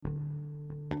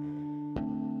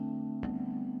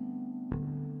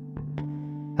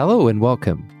Hello and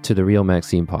welcome to the Real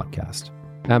Maxime podcast.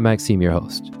 I'm Maxime, your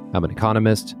host. I'm an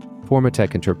economist, former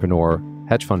tech entrepreneur,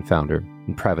 hedge fund founder,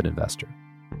 and private investor.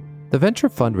 The venture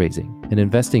fundraising and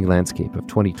investing landscape of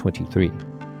 2023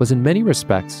 was in many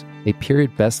respects a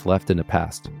period best left in the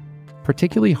past.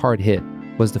 Particularly hard hit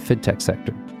was the fintech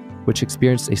sector, which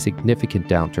experienced a significant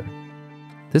downturn.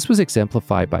 This was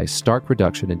exemplified by a stark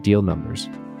reduction in deal numbers,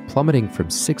 plummeting from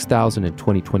 6,000 in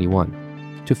 2021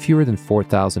 to fewer than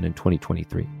 4,000 in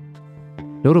 2023.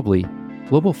 Notably,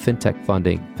 global fintech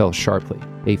funding fell sharply,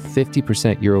 a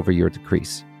 50% year-over-year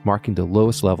decrease, marking the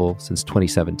lowest level since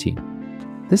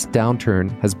 2017. This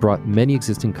downturn has brought many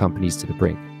existing companies to the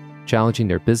brink, challenging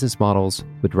their business models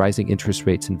with rising interest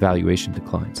rates and valuation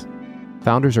declines.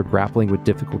 Founders are grappling with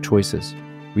difficult choices,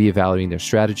 reevaluating their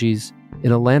strategies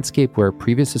in a landscape where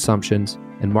previous assumptions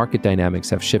and market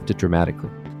dynamics have shifted dramatically.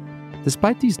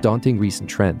 Despite these daunting recent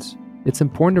trends, it's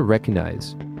important to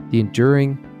recognize the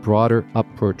enduring, broader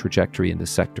upward trajectory in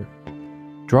this sector.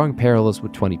 Drawing parallels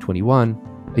with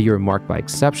 2021, a year marked by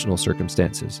exceptional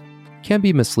circumstances, can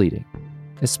be misleading,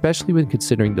 especially when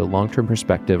considering the long-term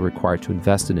perspective required to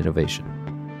invest in innovation.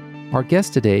 Our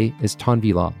guest today is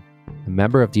Tanvi Lal, a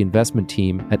member of the investment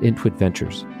team at Intuit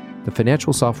Ventures, the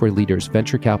financial software leader's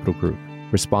venture capital group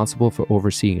responsible for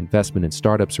overseeing investment in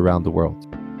startups around the world.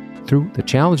 Through the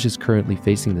challenges currently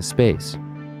facing the space,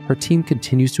 her team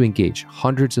continues to engage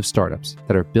hundreds of startups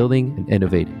that are building and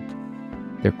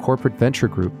innovating. Their corporate venture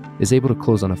group is able to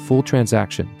close on a full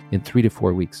transaction in 3 to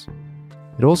 4 weeks.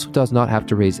 It also does not have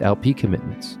to raise LP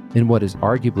commitments in what is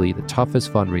arguably the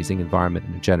toughest fundraising environment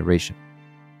in a generation.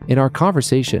 In our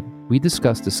conversation, we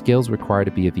discussed the skills required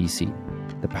to be a VC,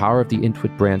 the power of the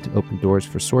Intuit brand to open doors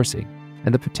for sourcing,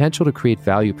 and the potential to create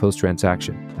value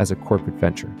post-transaction as a corporate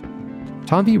venture.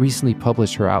 Tanvi recently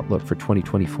published her outlook for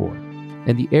 2024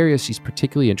 and the areas she's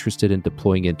particularly interested in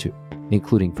deploying into,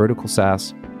 including vertical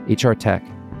SaaS, HR tech,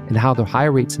 and how the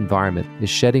higher rates environment is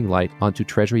shedding light onto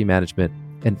treasury management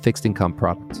and fixed income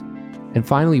products. And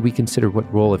finally, we consider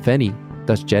what role, if any,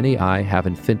 does Gen AI have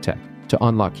in fintech to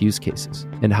unlock use cases,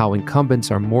 and how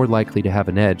incumbents are more likely to have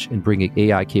an edge in bringing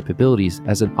AI capabilities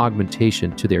as an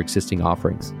augmentation to their existing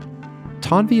offerings.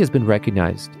 Tanvi has been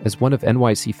recognized as one of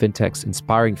NYC Fintech's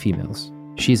Inspiring Females.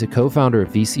 She's a co-founder of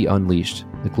VC Unleashed,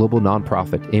 a global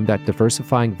nonprofit aimed at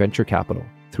diversifying venture capital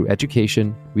through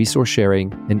education, resource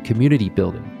sharing, and community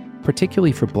building,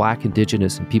 particularly for Black,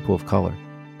 Indigenous, and people of color.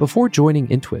 Before joining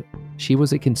Intuit, she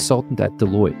was a consultant at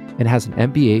Deloitte and has an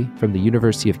MBA from the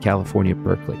University of California,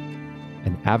 Berkeley.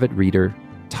 An avid reader,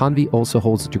 Tanvi also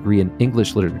holds a degree in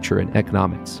English literature and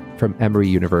economics from Emory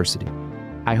University.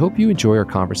 I hope you enjoy our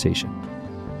conversation.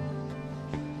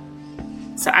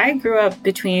 So I grew up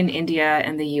between India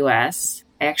and the US.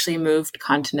 I actually moved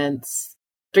continents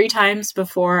 3 times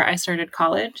before I started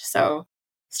college. So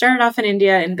started off in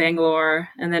India in Bangalore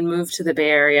and then moved to the Bay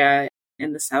Area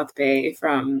in the South Bay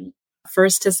from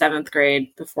 1st to 7th grade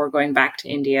before going back to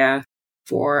India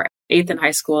for 8th in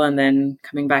high school and then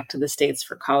coming back to the States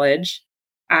for college.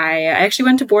 I actually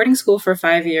went to boarding school for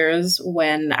 5 years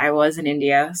when I was in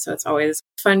India. So it's always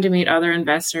fun to meet other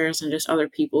investors and just other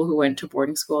people who went to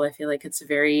boarding school. I feel like it's a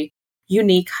very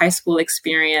unique high school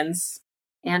experience.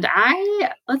 And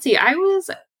I was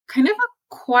kind of a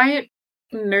quiet,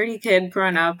 nerdy kid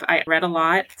growing up. I read a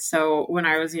lot. So when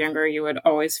I was younger, you would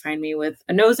always find me with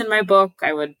a nose in my book.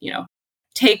 I would,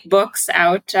 take books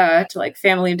out to like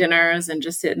family dinners and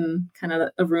just sit in kind of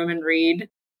a room and read.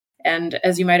 And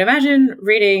as you might imagine,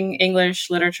 reading English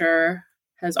literature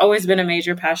has always been a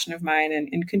major passion of mine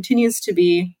and continues to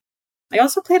be. I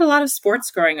also played a lot of sports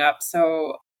growing up.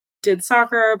 So did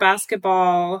soccer,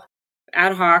 basketball,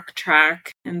 ad hoc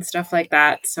track and stuff like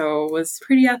that. So was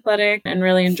pretty athletic and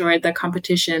really enjoyed the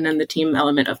competition and the team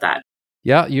element of that.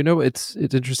 Yeah, it's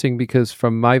interesting because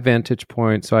from my vantage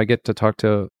point, so I get to talk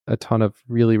to a ton of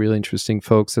really, really interesting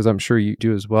folks, as I'm sure you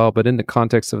do as well. But in the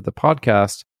context of the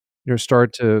podcast,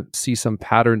 start to see some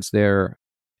patterns there.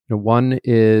 One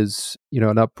is,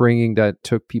 an upbringing that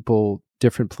took people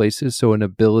different places. So an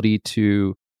ability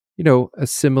to,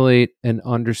 assimilate and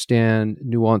understand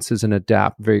nuances and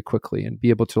adapt very quickly and be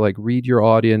able to like read your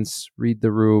audience, read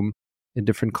the room in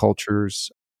different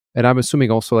cultures. And I'm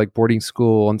assuming also like boarding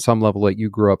school on some level, like you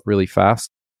grew up really fast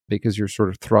because you're sort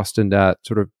of thrust in that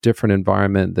sort of different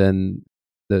environment than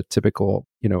the typical,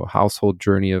 household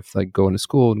journey of like going to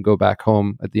school and go back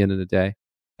home at the end of the day.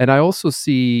 And I also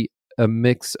see a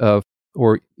mix of,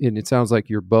 and it sounds like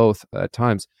you're both at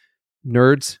times,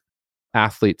 nerds,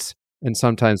 athletes, and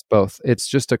sometimes both. It's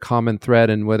just a common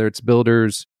thread, and whether it's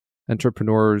builders,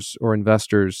 entrepreneurs, or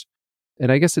investors.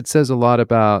 And I guess it says a lot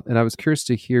about, and I was curious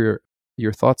to hear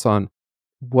your thoughts on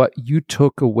what you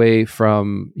took away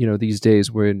from, these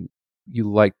days when you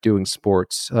like doing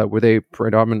sports. Were they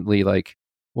predominantly like,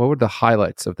 what were the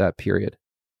highlights of that period?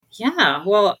 Yeah,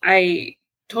 well, I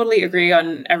totally agree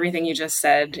on everything you just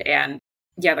said. And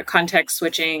yeah, the context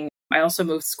switching. I also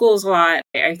moved schools a lot.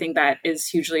 I think that is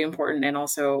hugely important and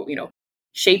also,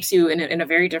 shapes you in a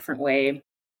very different way.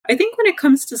 I think when it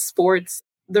comes to sports,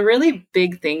 the really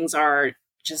big things are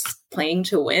just playing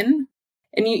to win.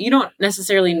 And you don't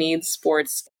necessarily need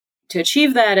sports to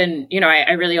achieve that. And,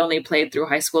 I really only played through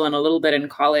high school and a little bit in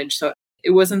college. So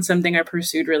it wasn't something I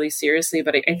pursued really seriously.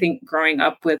 But I think growing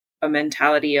up with a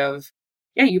mentality of,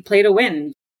 yeah, you play to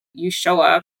win, you show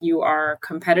up, you are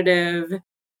competitive,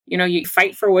 you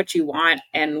fight for what you want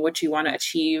and what you want to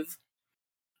achieve,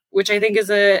 which I think is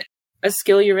a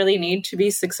skill you really need to be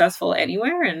successful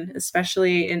anywhere, and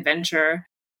especially in venture.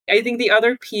 I think the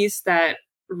other piece that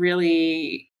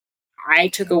really I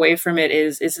took away from it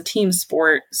is a team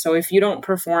sport. So if you don't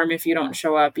perform, if you don't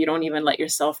show up, you don't even let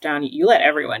yourself down. You let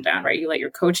everyone down, right? You let your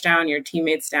coach down, your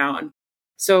teammates down.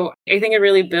 So I think it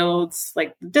really builds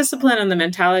like the discipline and the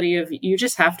mentality of you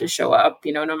just have to show up,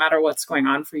 no matter what's going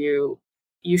on for you,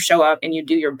 you show up and you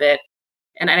do your bit.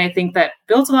 And I think that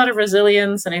builds a lot of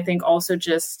resilience. And I think also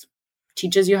just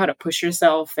teaches you how to push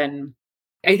yourself. And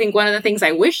I think one of the things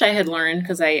I wish I had learned,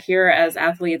 because I hear as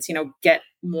athletes, get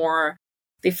more,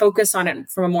 they focus on it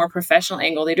from a more professional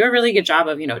angle. They do a really good job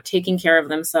of, taking care of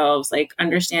themselves, like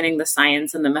understanding the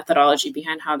science and the methodology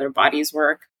behind how their bodies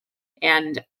work.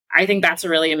 And I think that's a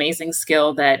really amazing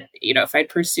skill that, if I'd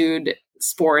pursued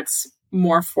sports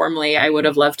more formally, I would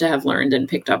have loved to have learned and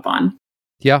picked up on.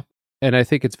 Yeah. And I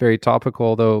think it's very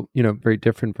topical, though, very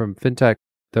different from fintech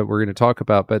that we're going to talk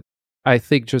about. But I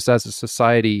think just as a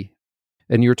society,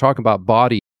 and you were talking about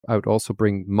body, I would also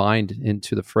bring mind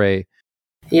into the fray.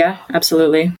 Yeah,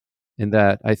 absolutely. In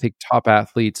that I think top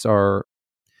athletes I'm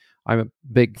a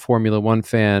big Formula One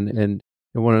fan. And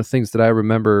one of the things that I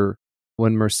remember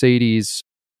when Mercedes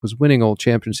was winning all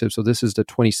championships, so this is the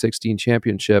 2016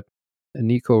 championship, and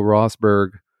Nico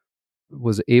Rosberg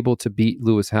was able to beat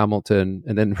Lewis Hamilton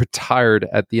and then retired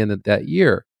at the end of that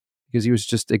year because he was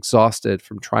just exhausted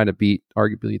from trying to beat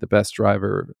arguably the best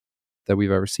driver that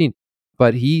we've ever seen.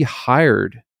 But he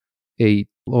hired a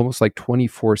almost like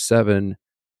 24/7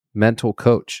 mental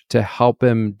coach to help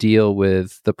him deal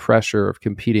with the pressure of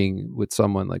competing with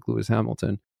someone like Lewis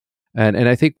Hamilton. And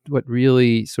I think what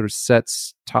really sort of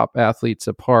sets top athletes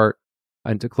apart,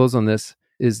 and to close on this,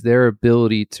 is their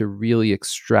ability to really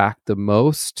extract the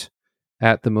most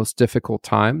at the most difficult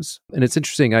times. And it's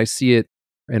interesting, I see it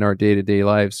in our day-to-day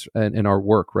lives and in our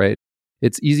work, right?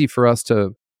 It's easy for us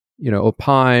to,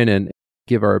 opine and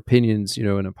give our opinions,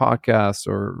 in a podcast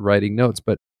or writing notes.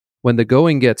 But when the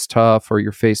going gets tough or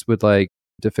you're faced with like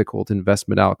difficult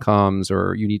investment outcomes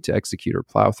or you need to execute or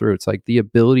plow through, it's like the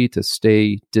ability to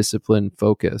stay disciplined,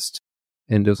 focused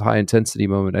in those high intensity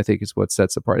moments, I think is what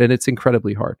sets apart. And it's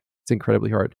incredibly hard. It's incredibly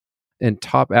hard. And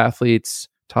top athletes,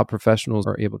 top professionals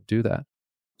are able to do that.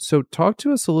 So talk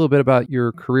to us a little bit about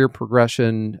your career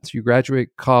progression. So you graduate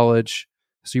college.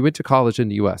 So you went to college in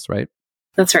the US, right?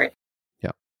 That's right. Yeah.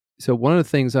 So one of the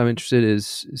things I'm interested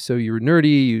is, so you were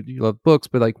nerdy, you love books,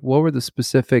 but like what were the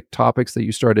specific topics that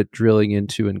you started drilling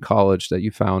into in college that you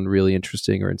found really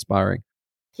interesting or inspiring?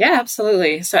 Yeah,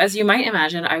 absolutely. So as you might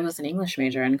imagine, I was an English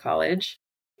major in college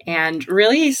and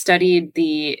really studied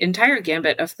the entire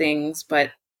gambit of things.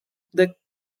 But the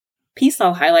piece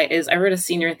I'll highlight is I wrote a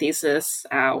senior thesis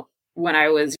when I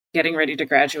was getting ready to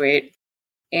graduate.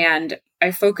 And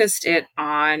I focused it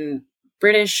on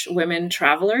British women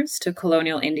travelers to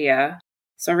colonial India.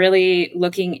 So really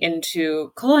looking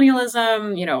into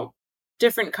colonialism,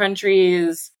 different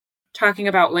countries, talking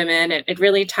about women. It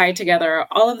really tied together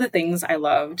all of the things I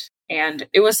loved. And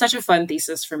it was such a fun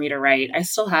thesis for me to write. I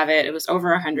still have it. It was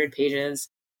over 100 pages.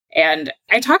 And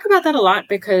I talk about that a lot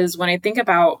because when I think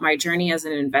about my journey as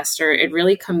an investor, it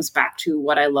really comes back to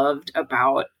what I loved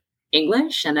about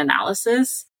English and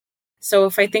analysis. So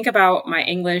if I think about my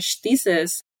English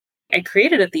thesis, I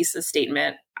created a thesis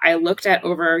statement. I looked at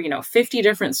over, 50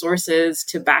 different sources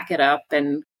to back it up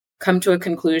and come to a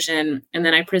conclusion. And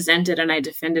then I presented and I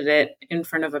defended it in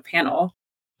front of a panel,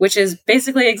 which is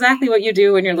basically exactly what you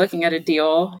do when you're looking at a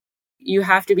deal. You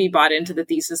have to be bought into the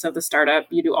thesis of the startup.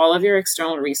 You do all of your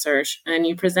external research and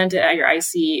you present it at your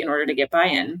IC in order to get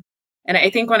buy-in. And I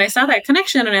think when I saw that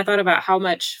connection and I thought about how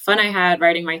much fun I had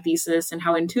writing my thesis and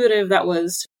how intuitive that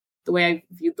was, the way I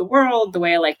viewed the world, the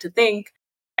way I like to think,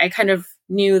 I kind of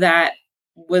knew that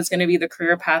was going to be the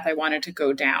career path I wanted to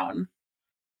go down.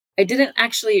 I didn't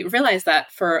actually realize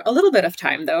that for a little bit of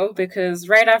time, though, because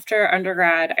right after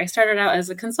undergrad, I started out as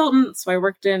a consultant. So I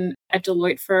worked at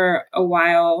Deloitte for a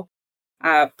while,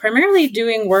 primarily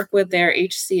doing work with their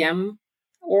HCM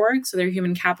org, so their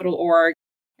human capital org.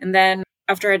 And then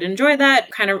after I'd enjoyed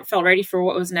that, kind of felt ready for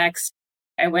what was next.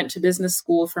 I went to business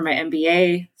school for my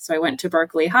MBA. So I went to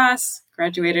Berkeley Haas,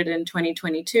 graduated in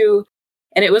 2022.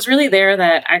 And it was really there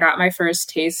that I got my first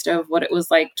taste of what it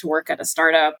was like to work at a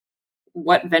startup,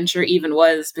 what venture even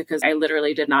was, because I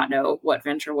literally did not know what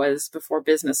venture was before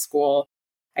business school.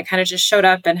 I kind of just showed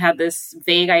up and had this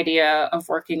vague idea of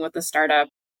working with a startup,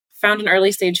 found an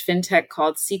early stage fintech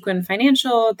called Sequin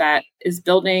Financial that is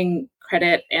building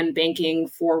credit and banking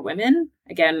for women.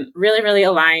 Again, really, really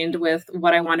aligned with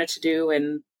what I wanted to do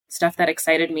and stuff that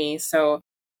excited me. So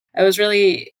I was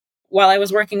really, while I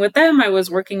was working with them, I was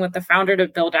working with the founder to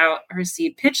build out her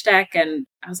seed pitch deck. And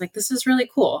I was like, this is really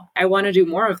cool. I want to do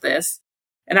more of this.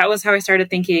 And that was how I started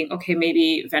thinking, okay,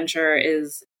 maybe venture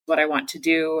is what I want to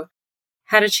do.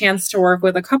 Had a chance to work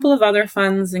with a couple of other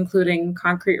funds, including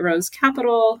Concrete Rose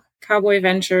Capital, Cowboy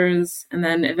Ventures, and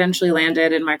then eventually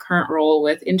landed in my current role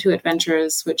with Intuit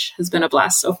Ventures, which has been a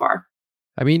blast so far.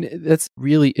 I mean, that's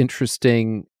really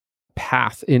interesting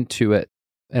path into it.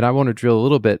 And I want to drill a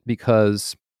little bit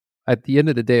because at the end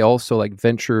of the day, also like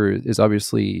venture is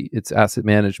obviously it's asset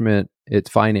management, it's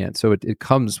finance. So it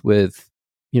comes with,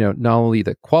 not only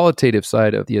the qualitative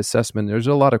side of the assessment, there's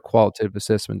a lot of qualitative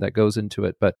assessment that goes into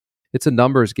it, but it's a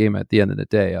numbers game at the end of the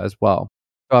day as well.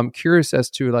 So I'm curious as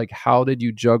to like, how did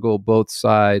you juggle both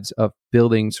sides of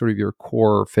building sort of your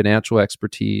core financial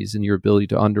expertise and your ability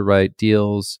to underwrite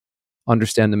deals,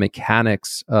 understand the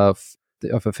mechanics of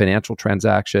a financial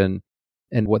transaction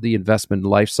and what the investment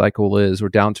life cycle is, or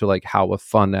down to like how a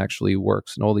fund actually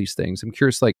works and all these things. I'm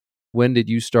curious, like, when did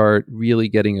you start really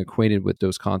getting acquainted with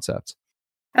those concepts?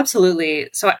 Absolutely.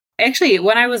 So actually,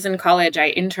 when I was in college, I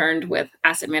interned with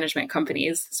asset management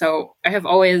companies. So I have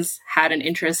always had an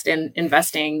interest in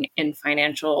investing in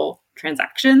financial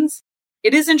transactions.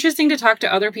 It is interesting to talk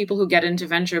to other people who get into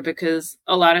venture because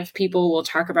a lot of people will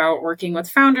talk about working with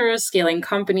founders, scaling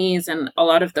companies, and a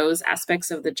lot of those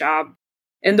aspects of the job.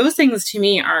 And those things to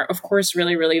me are, of course,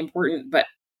 really, really important. But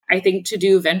I think to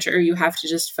do venture, you have to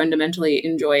just fundamentally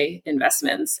enjoy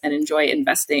investments and enjoy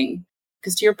investing.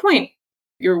 Because to your point,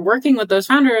 you're working with those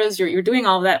founders, you're doing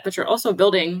all of that, but you're also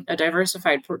building a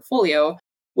diversified portfolio,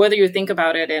 whether you think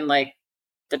about it in like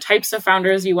the types of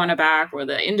founders you want to back or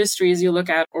the industries you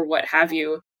look at or what have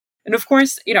you. And of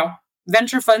course,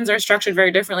 venture funds are structured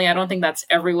very differently. I don't think that's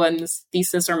everyone's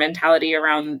thesis or mentality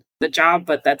around the job,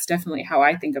 but that's definitely how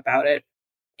I think about it.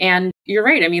 And you're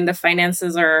right. I mean, the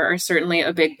finances are certainly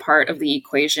a big part of the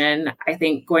equation. I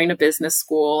think going to business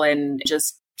school and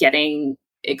just getting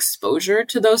exposure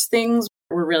to those things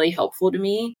were really helpful to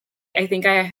me. I think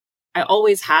I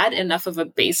always had enough of a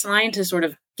baseline to sort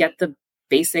of get the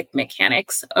basic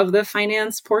mechanics of the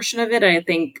finance portion of it. I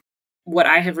think what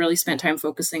I have really spent time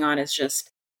focusing on is just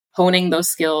honing those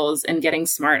skills and getting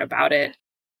smart about it.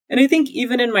 And I think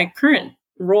even in my current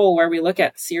role where we look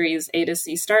at Series A to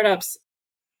C startups,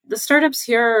 the startups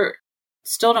here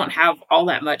still don't have all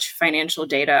that much financial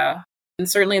data. And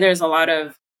certainly there's a lot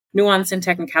of nuance and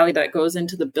technicality that goes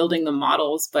into the building the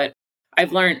models. But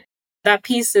I've learned that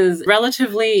piece is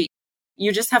relatively,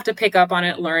 you just have to pick up on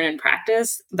it, learn and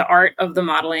practice the art of the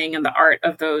modeling and the art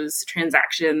of those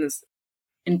transactions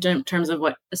in terms of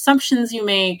what assumptions you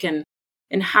make and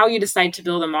how you decide to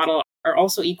build a model are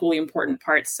also equally important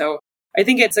parts. So I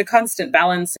think it's a constant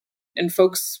balance and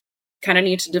folks kind of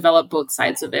need to develop both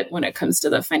sides of it when it comes to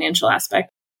the financial aspect.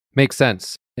 Makes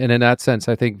sense. And in that sense,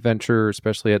 I think venture,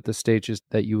 especially at the stages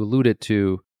that you alluded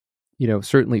to,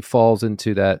 certainly falls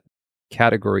into that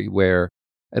category where,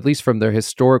 at least from their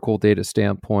historical data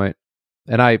standpoint,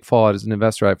 and I fall as an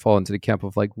investor, I fall into the camp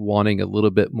of like wanting a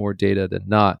little bit more data than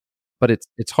not. But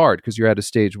it's hard because you're at a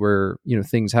stage where,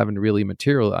 things haven't really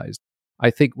materialized.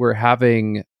 I think we're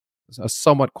having a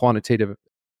somewhat quantitative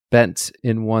bent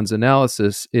in one's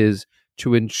analysis is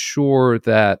to ensure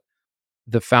that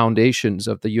the foundations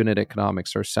of the unit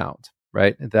economics are sound,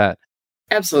 right?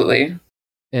 Absolutely.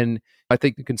 And I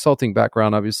think the consulting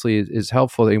background obviously is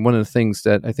helpful. And one of the things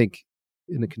that I think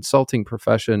in the consulting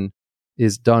profession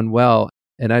is done well,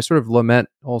 and I sort of lament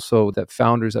also that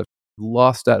founders have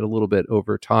lost that a little bit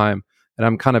over time. And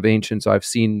I'm kind of ancient, so I've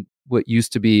seen what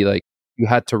used to be like you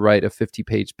had to write a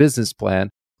 50-page business plan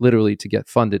literally to get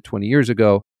funded 20 years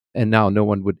ago. And now no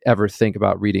one would ever think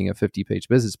about reading a 50-page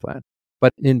business plan.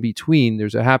 But in between,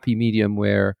 there's a happy medium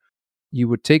where you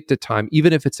would take the time,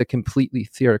 even if it's a completely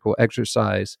theoretical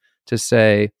exercise, to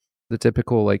say the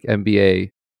typical like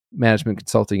MBA management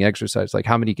consulting exercise, like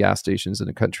how many gas stations in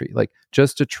the country, like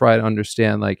just to try to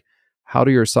understand like how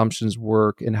do your assumptions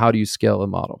work and how do you scale a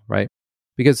model, right?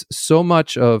 Because so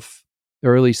much of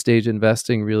early stage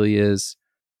investing really is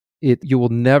you will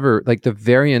never, like, the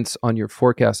variance on your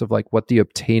forecast of like what the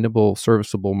obtainable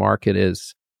serviceable market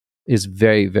is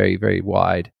very, very, very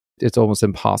wide. It's almost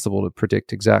impossible to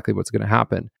predict exactly what's going to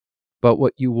happen. But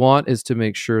what you want is to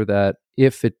make sure that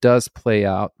if it does play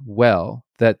out well,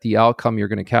 that the outcome you're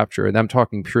going to capture, and I'm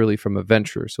talking purely from a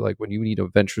venture, so like when you need a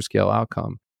venture scale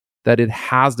outcome, that it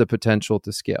has the potential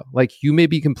to scale. Like you may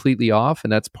be completely off,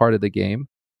 and that's part of the game,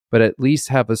 but at least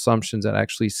have assumptions that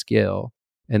actually scale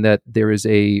and that there is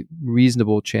a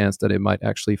reasonable chance that it might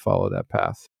actually follow that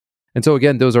path. And so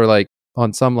again, those are like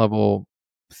on some level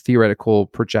theoretical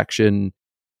projection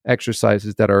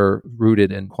exercises that are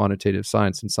rooted in quantitative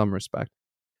science in some respect.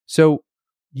 So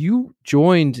you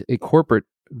joined a corporate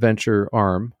venture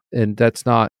arm, and that's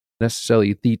not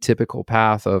necessarily the typical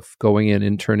path of going in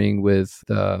interning with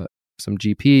some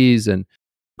GPs and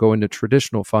going the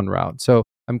traditional fund route. So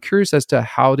I'm curious as to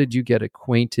how did you get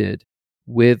acquainted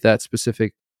with that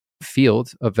specific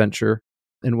field of venture,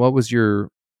 and what was your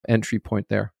entry point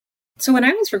there? So when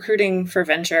I was recruiting for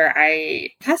venture, I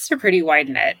cast a pretty wide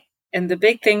net. And the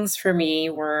big things for me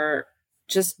were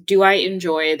just, do I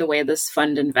enjoy the way this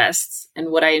fund invests?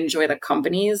 And would I enjoy the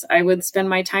companies I would spend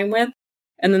my time with?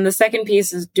 And then the second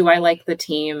piece is, do I like the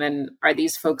team? And are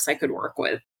these folks I could work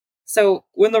with? So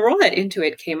when the role at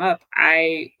Intuit came up,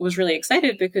 I was really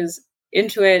excited because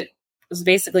Intuit was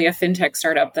basically a fintech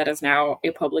startup that is now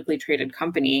a publicly traded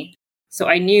company. So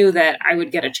I knew that I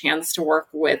would get a chance to work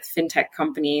with fintech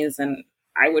companies and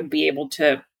I would be able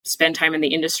to spend time in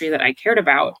the industry that I cared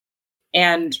about.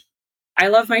 And I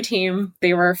love my team.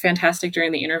 They were fantastic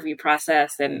during the interview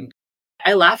process. And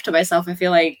I laughed to myself. I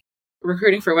feel like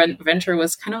recruiting for venture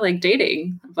was kind of like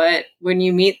dating. But when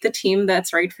you meet the team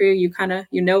that's right for you, you kind of,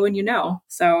 you know when you know.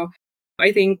 So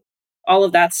I think all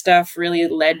of that stuff really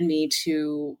led me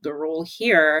to the role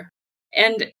here.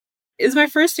 And is my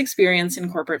first experience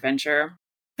in corporate venture.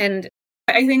 And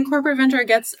I think corporate venture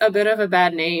gets a bit of a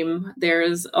bad name.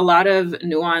 There's a lot of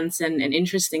nuance and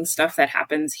interesting stuff that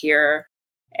happens here.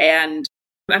 And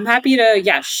I'm happy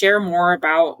to, share more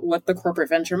about what the corporate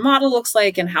venture model looks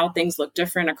like and how things look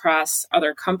different across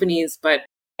other companies. But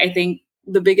I think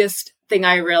the biggest thing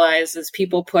I realize is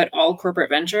people put all corporate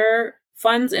venture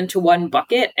funds into one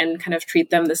bucket and kind of treat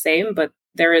them the same. But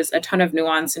there is a ton of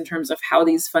nuance in terms of how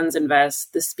these funds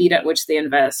invest, the speed at which they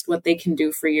invest, what they can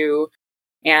do for you,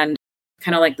 and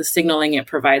kind of like the signaling it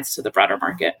provides to the broader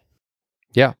market.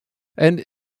 Yeah. And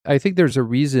I think there's a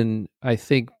reason,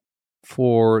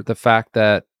 for the fact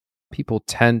that people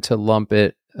tend to lump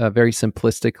it very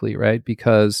simplistically, right?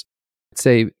 Because,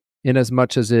 say, in as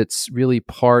much as it's really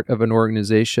part of an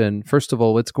organization, first of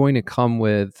all, it's going to come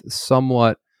with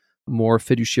somewhat more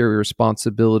fiduciary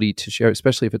responsibility to share,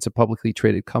 especially if it's a publicly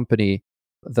traded company.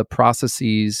 The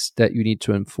processes that you need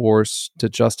to enforce to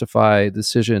justify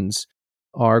decisions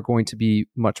are going to be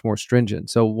much more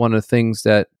stringent. So one of the things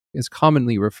that is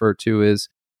commonly referred to is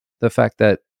the fact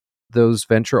that those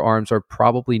venture arms are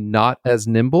probably not as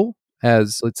nimble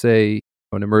as, let's say,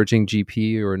 an emerging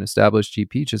GP or an established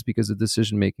GP, just because the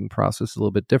decision-making process is a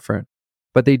little bit different.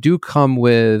 But they do come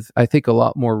with, I think, a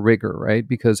lot more rigor, right?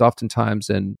 Because oftentimes,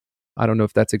 and I don't know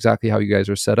if that's exactly how you guys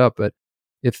are set up, but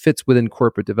it fits within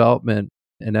corporate development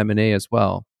and M&A as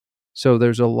well. So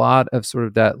there's a lot of sort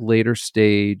of that later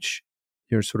stage,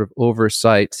 sort of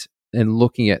oversight and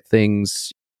looking at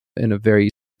things in a very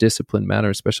disciplined manner,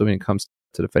 especially when it comes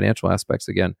to the financial aspects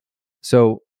again.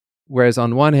 So whereas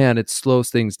on one hand, it slows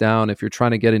things down if you're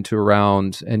trying to get into a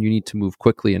round and you need to move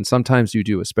quickly. And sometimes you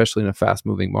do, especially in a fast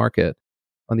moving market.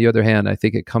 On the other hand, I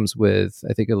think it comes with,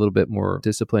 a little bit more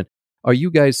discipline. Are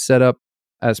you guys set up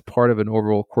as part of an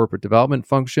overall corporate development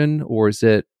function, or is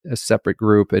it a separate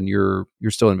group and you're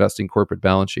still investing corporate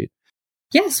balance sheet?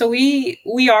 Yeah, so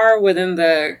we are within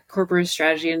the corporate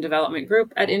strategy and development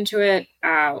group at Intuit.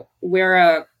 We're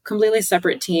a completely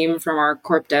separate team from our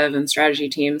corp dev and strategy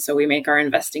team. So we make our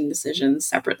investing decisions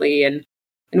separately and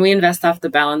we invest off the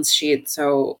balance sheet.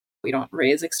 So we don't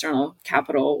raise external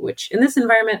capital, which in this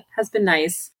environment has been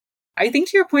nice. I think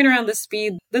to your point around the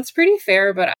speed, that's pretty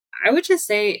fair. But I would just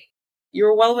say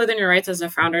you're well within your rights as a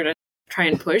founder to try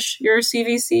and push your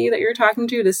CVC that you're talking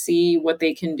to see what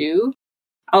they can do.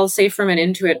 I'll say from an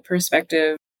Intuit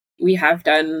perspective, we have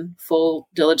done full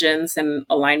diligence and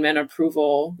alignment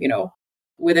approval,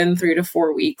 within 3 to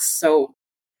 4 weeks. So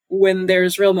when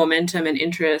there's real momentum and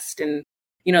interest and,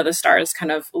 the stars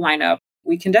kind of line up,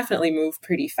 we can definitely move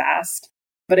pretty fast.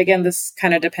 But again, this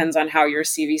kind of depends on how your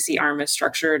CVC arm is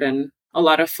structured and a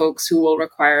lot of folks who will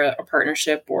require a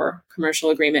partnership or commercial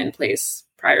agreement in place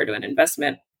prior to an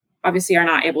investment obviously are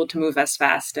not able to move as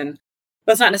fast. And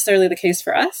that's not necessarily the case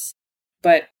for us,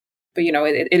 but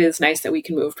it is nice that we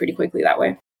can move pretty quickly that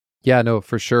way. Yeah, no,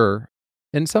 for sure.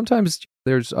 And sometimes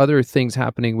there's other things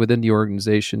happening within the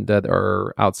organization that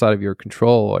are outside of your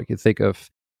control. I can think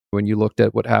of when you looked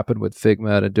at what happened with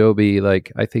Figma and Adobe,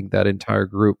 like I think that entire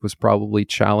group was probably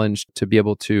challenged to be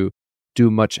able to do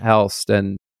much else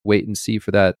than wait and see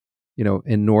for that,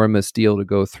 enormous deal to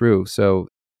go through. So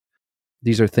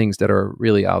these are things that are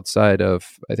really outside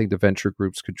of, I think, the venture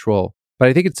group's control. But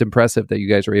I think it's impressive that you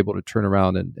guys are able to turn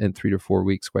around in 3 to 4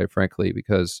 weeks, quite frankly,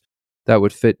 because that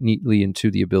would fit neatly into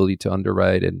the ability to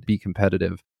underwrite and be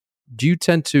competitive. Do you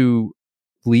tend to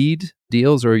lead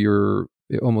deals, or you're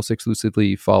almost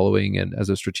exclusively following and as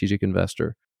a strategic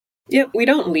investor? Yeah, we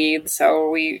don't lead,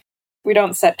 so we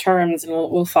don't set terms, and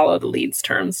we'll follow the lead's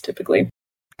terms typically.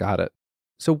 Got it.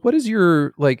 So what is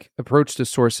your approach to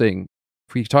sourcing?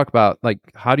 If we talk about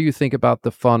how do you think about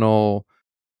the funnel?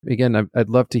 Again, I'd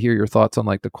love to hear your thoughts on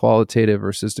the qualitative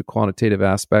versus the quantitative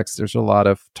aspects. There's a lot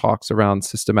of talks around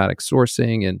systematic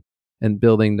sourcing and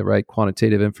building the right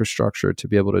quantitative infrastructure to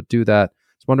be able to do that.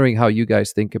 I was wondering how you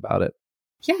guys think about it.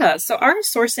 Yeah, so our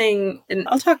sourcing, and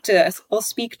I'll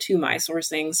speak to my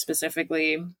sourcing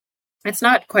specifically. It's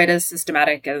not quite as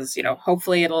systematic as,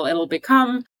 hopefully it'll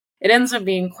become. It ends up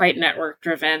being quite network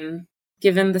driven,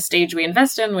 given the stage we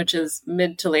invest in, which is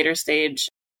mid to later stage.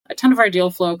 A ton of our deal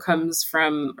flow comes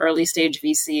from early stage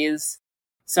VCs.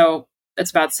 So it's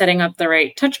about setting up the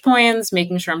right touch points,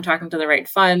 making sure I'm talking to the right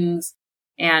funds,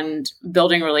 and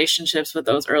building relationships with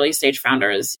those early stage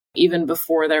founders, even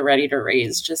before they're ready to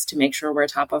raise, just to make sure we're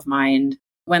top of mind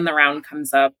when the round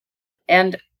comes up.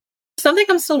 And something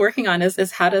I'm still working on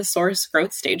is how to source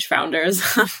growth stage founders.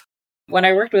 When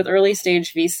I worked with early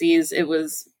stage VCs, it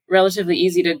was relatively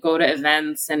easy to go to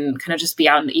events and kind of just be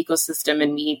out in the ecosystem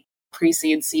and meet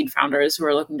pre-seed, seed founders who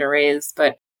are looking to raise.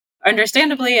 But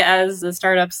understandably, as the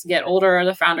startups get older,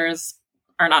 the founders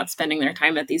are not spending their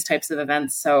time at these types of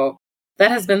events. So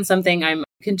that has been something I'm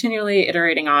continually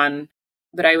iterating on.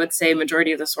 But I would say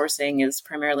majority of the sourcing is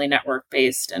primarily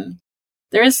network-based. And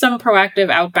there is some proactive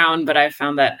outbound, but I've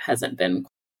found that hasn't been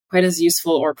quite as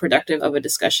useful or productive of a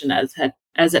discussion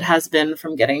as it has been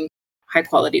from getting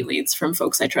high-quality leads from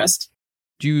folks I trust.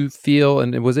 Do you feel,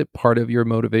 and was it part of your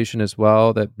motivation as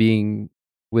well, that being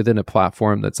within a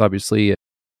platform that's obviously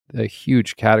a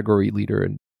huge category leader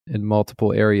in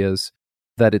multiple areas,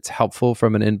 that it's helpful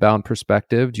from an inbound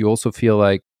perspective? Do you also feel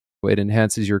like it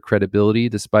enhances your credibility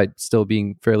despite still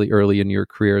being fairly early in your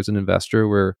career as an investor,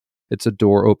 where it's a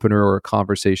door opener or a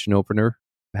conversation opener,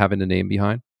 having a name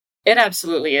behind? It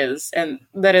absolutely is. And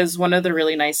that is one of the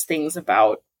really nice things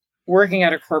about working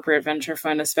at a corporate venture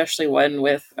fund, especially one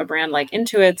with a brand like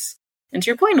Intuit's. And to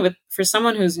your point, for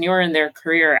someone who's newer in their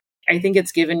career, I think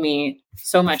it's given me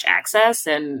so much access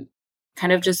and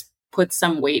kind of just put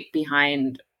some weight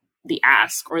behind the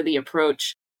ask or the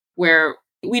approach, where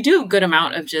we do a good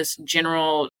amount of just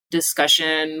general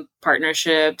discussion,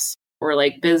 partnerships, or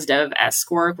biz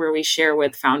dev-esque work where we share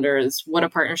with founders what a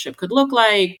partnership could look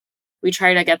like. We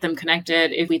try to get them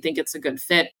connected if we think it's a good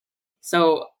fit.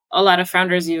 So a lot of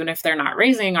founders, even if they're not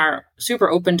raising, are super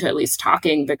open to at least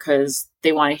talking because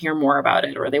they want to hear more about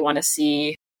it, or they want to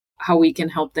see how we can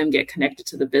help them get connected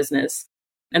to the business.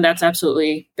 And that's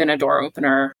absolutely been a door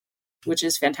opener, which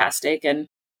is fantastic. And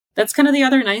that's kind of the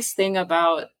other nice thing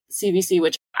about CVC,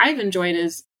 which I've enjoyed,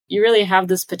 is you really have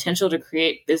this potential to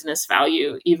create business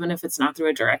value, even if it's not through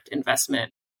a direct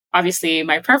investment. Obviously,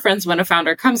 my preference when a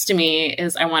founder comes to me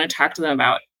is I want to talk to them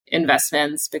about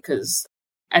investments, because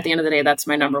at the end of the day, that's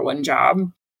my number one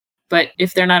job. But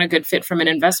if they're not a good fit from an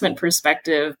investment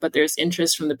perspective, but there's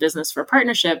interest from the business for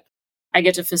partnership, I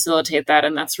get to facilitate that.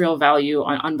 And that's real value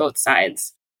on both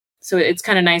sides. So it's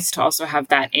kind of nice to also have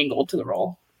that angle to the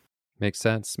role. Makes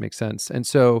sense. And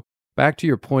so back to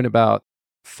your point about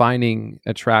finding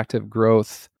attractive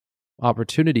growth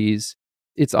opportunities,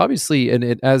 it's obviously,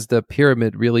 and as the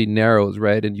pyramid really narrows,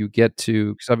 right? And you get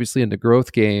to, because obviously in the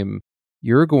growth game,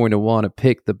 you're going to want to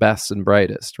pick the best and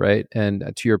brightest, right?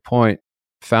 And to your point,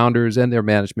 founders and their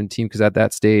management team, because at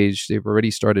that stage, they've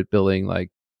already started building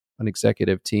an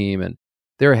executive team and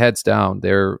they're heads down,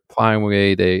 they're plowing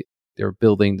away, they're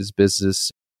building this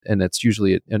business, and that's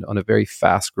usually on a very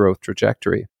fast growth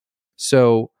trajectory.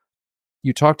 So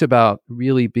you talked about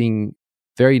really being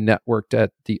very networked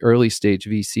at the early stage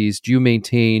VCs. Do you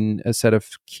maintain a set of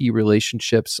key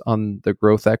relationships on the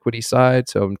growth equity side?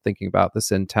 So I'm thinking about the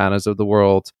Santanas of the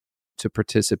world, to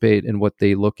participate in what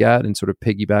they look at and sort of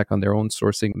piggyback on their own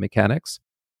sourcing mechanics.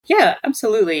 Yeah,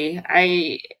 absolutely.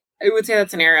 I would say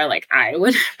that's an area like I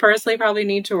would personally probably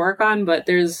need to work on, but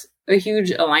there's a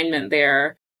huge alignment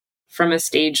there from a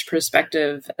stage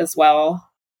perspective as well.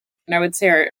 And I would say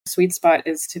our sweet spot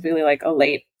is typically like a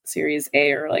late Series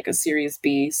A or like a Series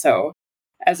B. So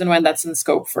as and when that's in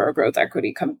scope for a growth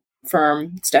equity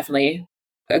firm, it's definitely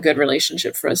a good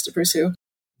relationship for us to pursue.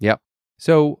 Yep.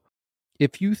 So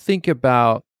if you think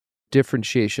about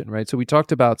differentiation, right? So we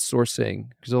talked about sourcing,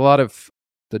 because a lot of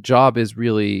the job is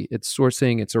really, it's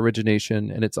sourcing, it's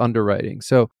origination, and it's underwriting.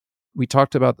 So we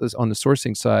talked about this on the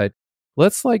sourcing side.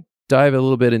 Let's like dive a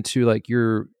little bit into like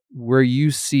where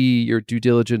you see your due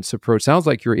diligence approach. Sounds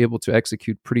like you're able to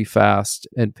execute pretty fast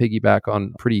and piggyback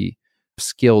on a pretty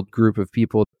skilled group of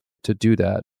people to do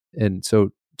that. And so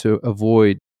to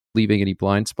avoid leaving any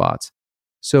blind spots.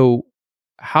 So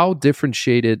how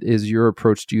differentiated is your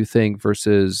approach, do you think,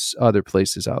 versus other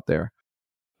places out there?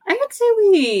 I would say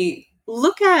we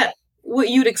look at what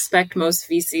you'd expect most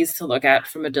VCs to look at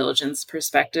from a diligence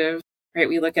perspective, right?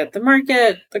 We look at the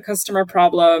market, the customer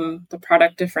problem, the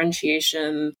product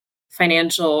differentiation,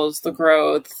 financials, the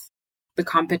growth, the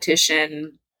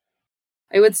competition.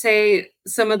 I would say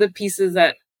some of the pieces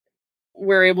that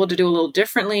we're able to do a little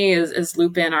differently is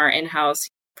loop in our in-house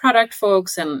product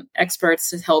folks and experts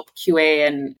to help QA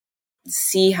and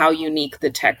see how unique the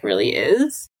tech really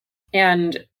is.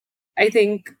 And I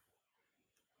think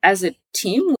as a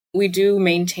team, we do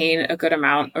maintain a good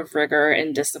amount of rigor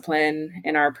and discipline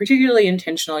and are particularly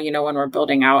intentional, when we're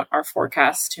building out our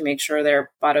forecasts to make sure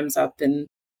they're bottoms up and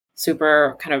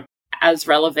super kind of as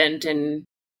relevant and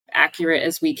accurate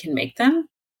as we can make them.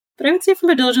 But I would say from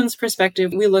a diligence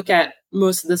perspective, we look at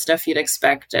most of the stuff you'd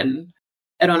expect. And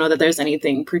I don't know that there's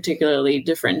anything particularly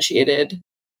differentiated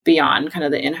beyond kind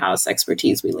of the in-house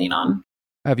expertise we lean on.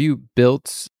 Have you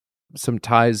built some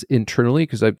ties internally?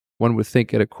 Because one would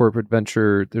think at a corporate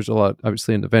venture, there's a lot,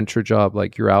 obviously in the venture job,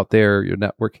 like you're out there, you're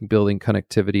networking, building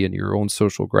connectivity and your own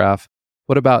social graph.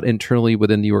 What about internally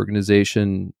within the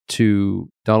organization to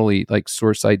not only like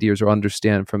source ideas or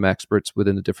understand from experts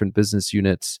within the different business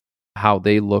units how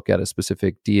they look at a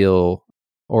specific deal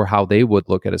or how they would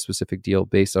look at a specific deal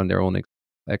based on their own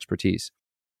expertise?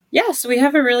 Yeah, so we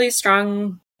have a really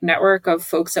strong network of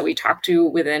folks that we talk to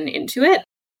within Intuit.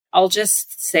 I'll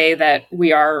just say that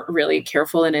we are really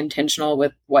careful and intentional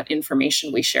with what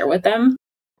information we share with them.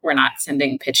 We're not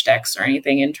sending pitch decks or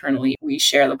anything internally. We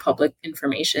share the public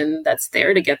information that's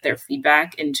there to get their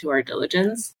feedback into our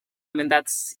diligence. And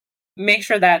make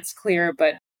sure that's clear,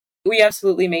 but we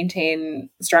absolutely maintain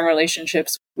strong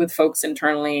relationships with folks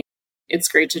internally. It's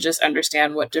great to just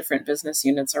understand what different business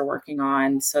units are working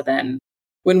on. So then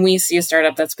when we see a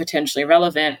startup that's potentially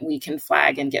relevant, we can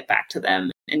flag and get back to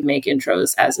them and make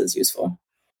intros as is useful.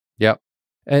 Yep.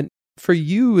 And for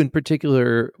you in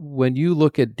particular, when you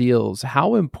look at deals,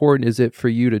 how important is it for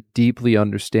you to deeply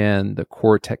understand the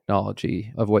core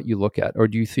technology of what you look at? Or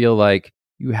do you feel like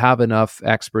you have enough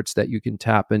experts that you can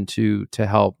tap into to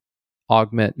help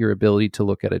augment your ability to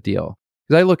look at a deal?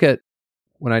 Because I look at,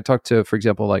 when I talk to, for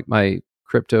example, like my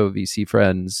crypto VC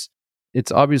friends,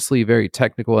 it's obviously very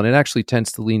technical and it actually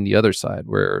tends to lean the other side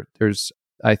where there's,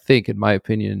 I think, in my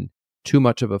opinion, too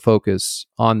much of a focus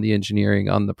on the engineering,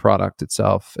 on the product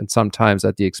itself, and sometimes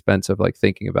at the expense of like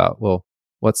thinking about, well,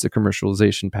 what's the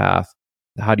commercialization path?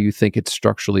 How do you think it's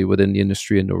structurally within the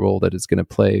industry and the role that it's going to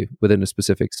play within a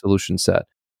specific solution set?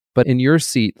 But in your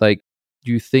seat, like,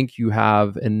 do you think you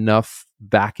have enough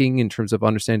backing in terms of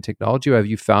understanding technology, or have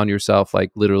you found yourself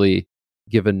like literally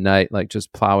given night, like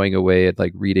just plowing away at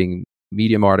like reading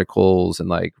Medium articles and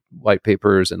like white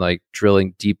papers and like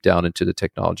drilling deep down into the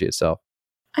technology itself?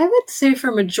 I would say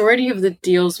for majority of the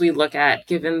deals we look at,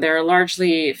 given they're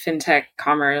largely fintech,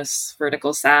 commerce,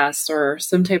 vertical SaaS, or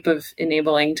some type of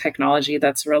enabling technology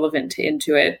that's relevant to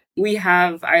Intuit, we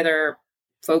have either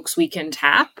folks we can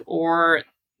tap or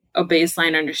a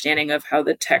baseline understanding of how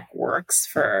the tech works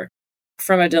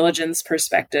from a diligence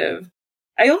perspective.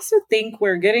 I also think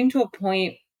we're getting to a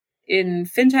point in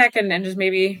fintech and just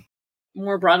maybe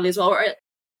more broadly as well, where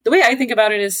the way I think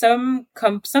about it is some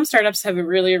startups have a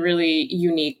really, really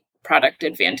unique product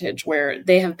advantage where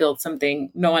they have built something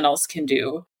no one else can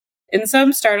do. In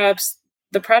some startups,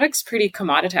 the product's pretty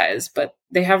commoditized, but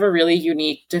they have a really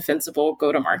unique, defensible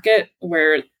go-to-market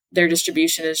where their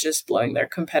distribution is just blowing their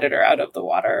competitor out of the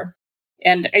water.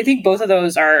 And I think both of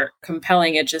those are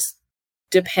compelling. It just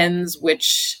depends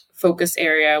which focus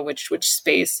area, which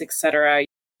space, et cetera,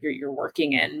 you're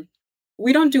working in.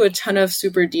 We don't do a ton of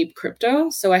super deep crypto,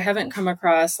 so I haven't come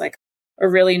across like a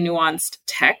really nuanced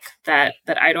tech that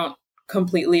I don't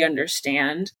completely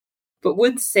understand. but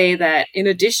would say that in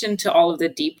addition to all of the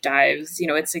deep dives,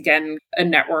 it's again a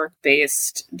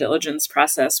network-based diligence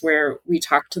process where we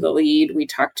talk to the lead, we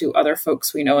talk to other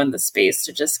folks we know in the space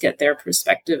to just get their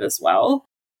perspective as well.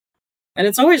 And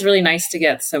it's always really nice to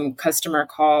get some customer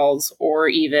calls or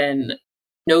even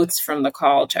notes from the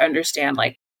call to understand,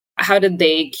 like, how did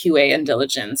they QA and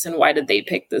diligence and why did they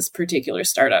pick this particular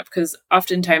startup? Because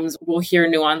oftentimes we'll hear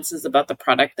nuances about the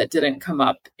product that didn't come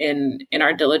up in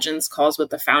our diligence calls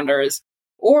with the founders,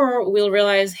 or we'll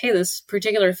realize, hey, this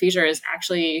particular feature is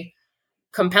actually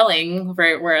compelling,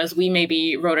 right? Whereas we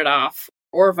maybe wrote it off,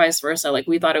 or vice versa. Like,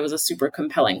 we thought it was a super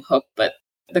compelling hook, but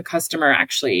the customer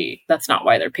actually, that's not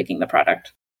why they're picking the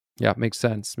product. Yeah, makes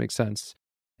sense.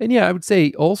 And yeah, I would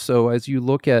say also, as you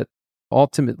look at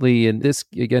ultimately, and this,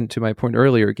 again, to my point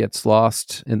earlier, gets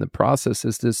lost in the process,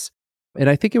 is this, and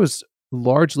I think it was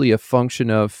largely a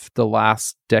function of the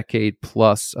last decade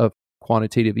plus of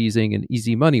quantitative easing and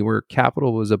easy money, where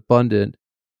capital was abundant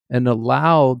and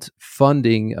allowed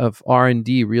funding of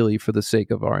R&D really for the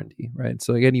sake of R&D, right?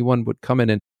 So like anyone would come in,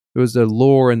 and it was the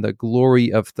lore and the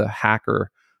glory of the hacker.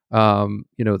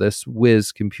 This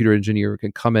whiz computer engineer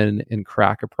can come in and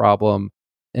crack a problem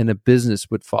and a business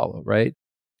would follow, right?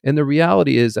 And the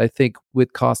reality is, I think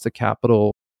with cost of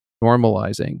capital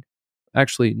normalizing,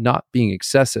 actually not being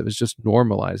excessive, is just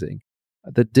normalizing.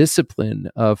 The discipline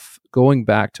of going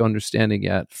back to understanding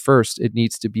at first, it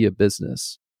needs to be a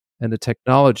business. And the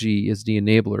technology is the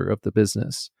enabler of the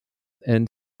business. And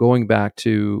going back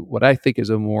to what I think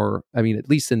is at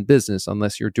least in business,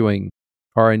 unless you're doing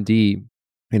R&D,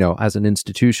 as an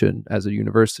institution, as a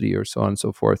university or so on and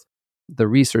so forth, the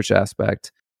research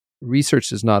aspect,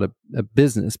 research is not a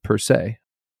business per se.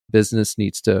 Business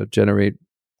needs to generate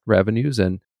revenues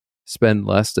and spend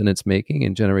less than it's making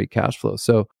and generate cash flow.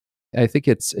 So I think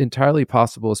it's entirely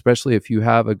possible, especially if you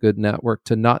have a good network,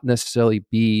 to not necessarily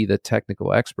be the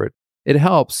technical expert. It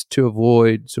helps to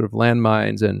avoid sort of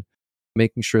landmines and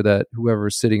making sure that whoever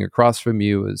is sitting across from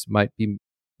you might be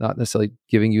not necessarily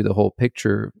giving you the whole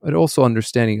picture, but also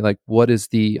understanding like what is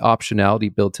the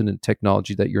optionality built in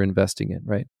technology that you're investing in,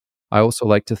 right? I also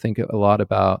like to think a lot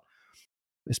about,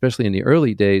 especially in the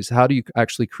early days, how do you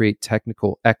actually create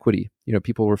technical equity?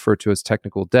 People refer to as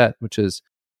technical debt, which is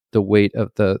the weight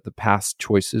of the past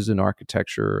choices in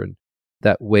architecture and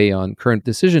that weigh on current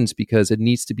decisions, because it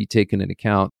needs to be taken into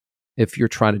account if you're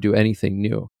trying to do anything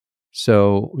new.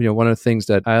 So, one of the things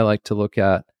that I like to look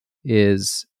at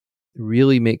is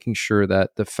really making sure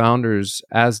that the founders,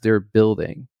 as they're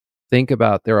building, think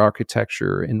about their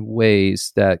architecture in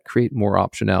ways that create more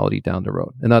optionality down the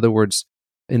road. In other words,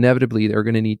 inevitably, they're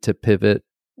going to need to pivot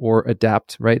or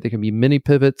adapt, right? They can be mini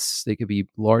pivots, they could be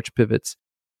large pivots,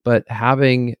 but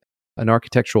having an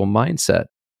architectural mindset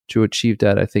to achieve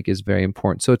that, I think, is very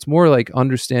important. So it's more like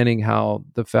understanding how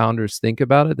the founders think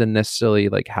about it than necessarily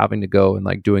like having to go and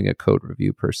like doing a code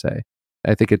review per se.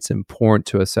 I think it's important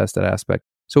to assess that aspect.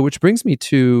 So which brings me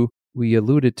to, we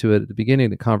alluded to it at the beginning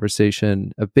of the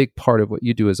conversation, a big part of what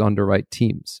you do is underwrite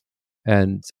teams.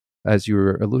 And as you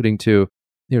were alluding to,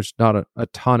 there's not a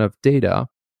ton of data,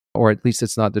 or at least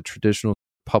it's not the traditional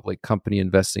public company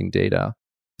investing data.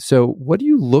 So what do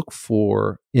you look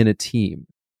for in a team,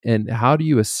 and how do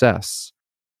you assess,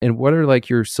 and what are like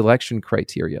your selection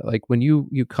criteria? Like when you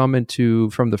come into,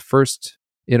 from the first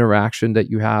interaction that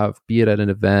you have, be it at an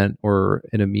event or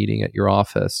in a meeting at your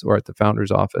office or at the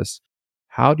founder's office,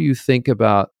 how do you think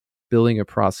about building a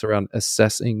process around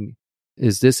assessing,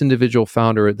 is this individual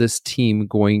founder or this team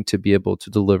going to be able to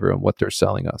deliver on what they're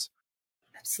selling us?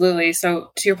 Absolutely.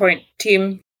 So to your point,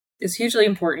 team is hugely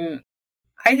important.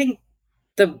 I think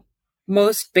the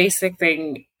most basic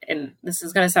thing, and this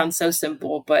is going to sound so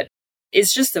simple, but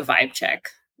it's just a vibe check.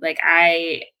 Like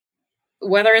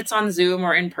whether it's on Zoom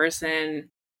or in person,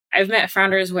 I've met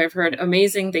founders who I've heard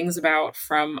amazing things about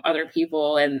from other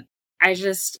people, and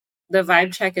the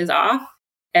vibe check is off.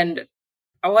 And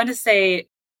I want to say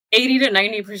 80 to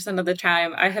 90% of the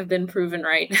time, I have been proven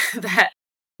right that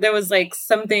there was like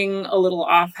something a little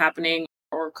off happening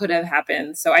or could have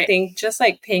happened. So I think just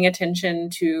like paying attention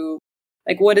to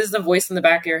like, what is the voice in the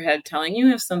back of your head telling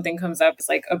you if something comes up is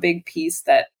like a big piece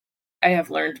that I have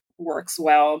learned works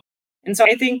well. And so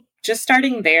I think just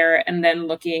starting there and then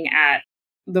looking at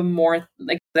the more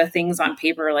like the things on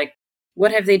paper, like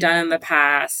what have they done in the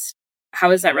past?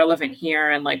 How is that relevant here?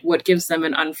 And like what gives them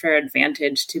an unfair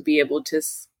advantage to be able to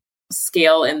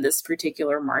scale in this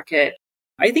particular market?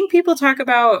 I think people talk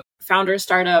about founder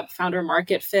startup, founder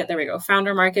market fit. There we go.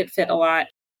 Founder market fit a lot.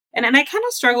 And I kind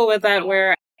of struggle with that,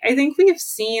 where I think we have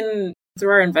seen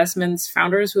through our investments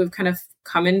founders who have kind of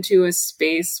come into a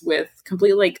space with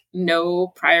completely like no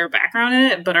prior background in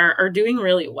it, but are doing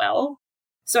really well.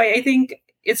 So I think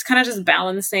it's kind of just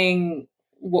balancing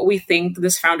what we think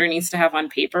this founder needs to have on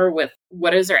paper with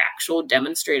what is their actual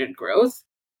demonstrated growth.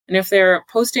 And if they're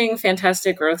posting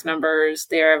fantastic growth numbers,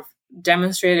 they have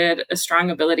demonstrated a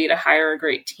strong ability to hire a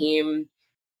great team,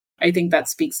 I think that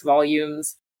speaks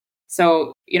volumes.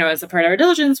 So, as a part of our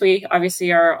diligence, we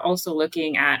obviously are also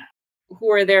looking at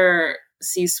who are their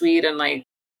C-suite and like,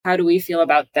 how do we feel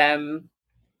about them?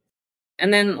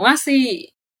 And then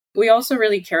lastly, we also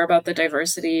really care about the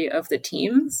diversity of the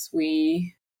teams.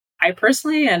 I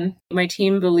personally and my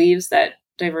team believes that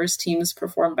diverse teams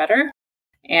perform better.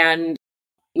 And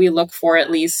we look for at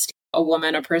least a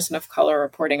woman, a person of color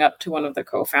reporting up to one of the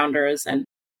co-founders. And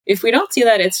if we don't see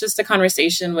that, it's just a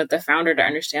conversation with the founder to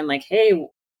understand like, hey,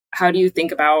 how do you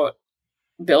think about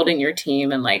building your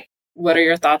team? And like, what are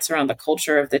your thoughts around the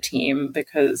culture of the team?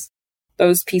 Because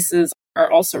those pieces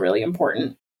are also really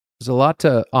important. There's a lot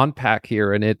to unpack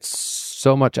here, and it's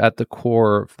so much at the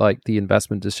core of like the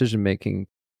investment decision-making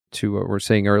to what we're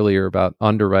saying earlier about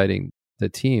underwriting the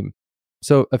team.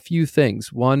 So a few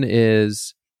things. One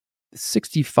is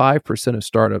 65% of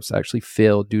startups actually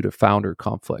fail due to founder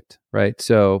conflict, right?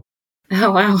 So,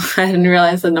 oh, wow. I didn't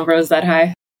realize the number was that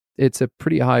high. It's a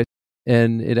pretty high,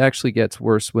 and it actually gets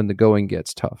worse when the going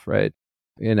gets tough, right?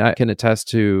 And I can attest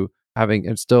to having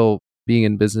and still being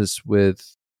in business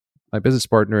with my business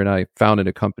partner, and I founded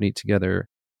a company together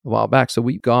a while back. So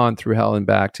we've gone through hell and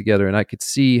back together, and I could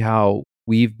see how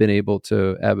we've been able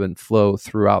to ebb and flow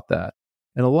throughout that.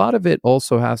 And a lot of it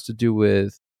also has to do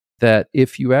with that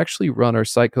if you actually run our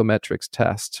psychometrics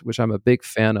test, which I'm a big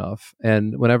fan of,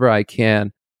 and whenever I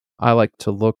can, I like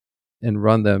to look and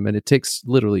run them. And it takes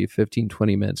literally 15,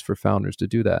 20 minutes for founders to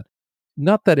do that.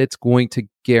 Not that it's going to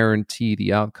guarantee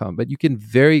the outcome, but you can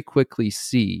very quickly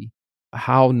see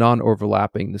how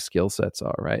non-overlapping the skill sets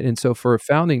are, right? And so for a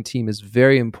founding team, it's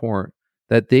very important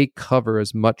that they cover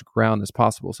as much ground as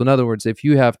possible. So in other words, if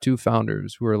you have two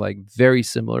founders who are like very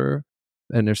similar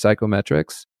in their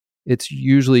psychometrics, it's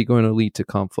usually going to lead to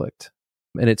conflict.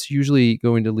 And it's usually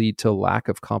going to lead to lack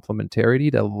of complementarity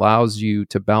that allows you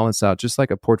to balance out, just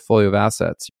like a portfolio of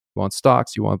assets. You want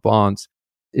stocks, you want bonds.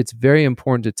 It's very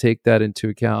important to take that into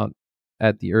account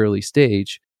at the early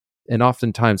stage. And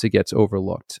oftentimes it gets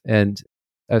overlooked. And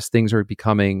as things are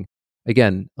becoming,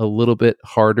 again, a little bit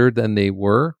harder than they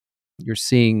were, you're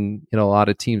seeing a lot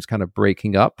of teams kind of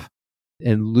breaking up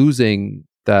and losing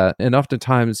that. And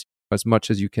oftentimes, as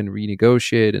much as you can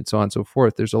renegotiate and so on and so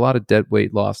forth, there's a lot of dead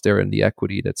weight lost there in the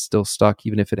equity that's still stuck,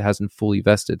 even if it hasn't fully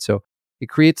vested. So it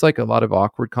creates like a lot of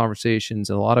awkward conversations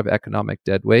and a lot of economic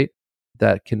dead weight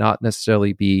that cannot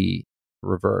necessarily be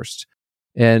reversed.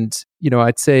 And,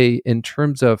 I'd say in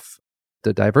terms of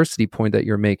the diversity point that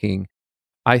you're making,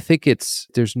 I think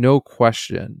there's no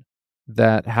question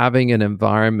that having an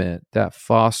environment that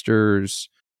fosters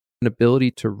an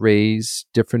ability to raise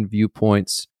different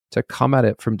viewpoints, to come at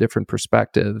it from different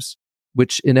perspectives,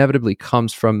 which inevitably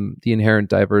comes from the inherent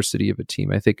diversity of a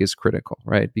team, I think is critical,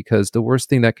 right? Because the worst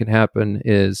thing that can happen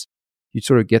is you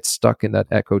sort of get stuck in that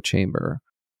echo chamber,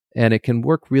 and it can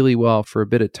work really well for a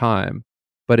bit of time,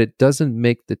 but it doesn't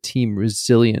make the team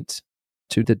resilient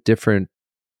to the different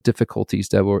difficulties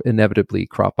that will inevitably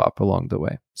crop up along the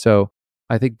way. So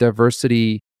I think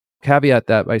diversity, caveat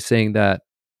that by saying that,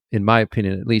 in my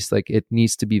opinion, at least, like it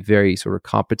needs to be very sort of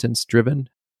competence driven.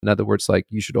 In other words, like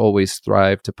you should always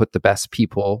strive to put the best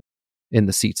people in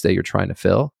the seats that you're trying to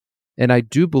fill. And I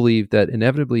do believe that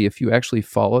inevitably, if you actually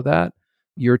follow that,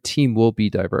 your team will be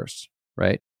diverse,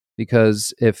 right?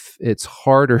 Because if it's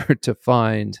harder to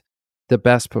find the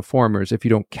best performers if you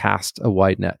don't cast a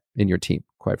wide net in your team,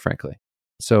 quite frankly.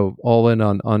 So all in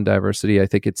on diversity, I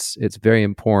think it's very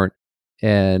important.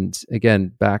 And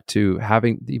again, back to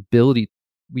having the ability,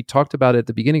 we talked about it at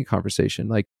the beginning of the conversation,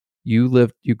 like you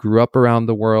grew up around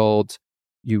the world,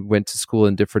 you went to school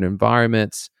in different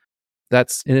environments.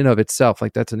 That's in and of itself,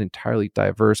 like that's an entirely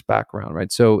diverse background,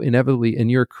 right? So inevitably in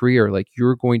your career, like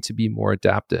you're going to be more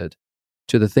adapted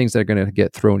to the things that are going to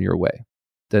get thrown your way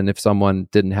than if someone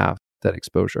didn't have that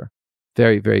exposure.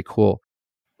 Very, very cool.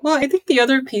 Well, I think the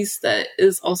other piece that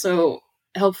is also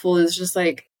helpful is just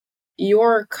like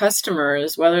your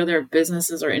customers, whether they're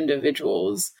businesses or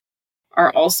individuals,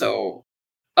 are also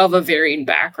of a varied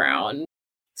background.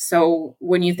 So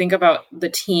when you think about the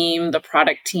team, the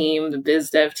product team, the biz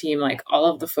dev team, like all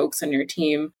of the folks on your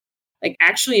team, like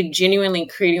actually genuinely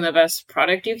creating the best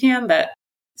product you can that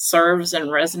serves and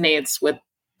resonates with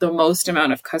the most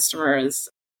amount of customers,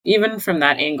 even from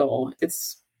that angle,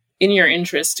 it's in your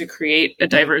interest to create a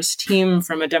diverse team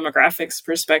from a demographics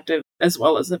perspective as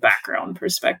well as the background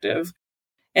perspective.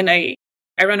 And I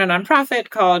run a nonprofit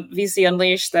called VC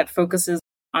Unleashed that focuses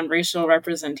on racial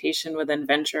representation within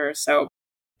venture. So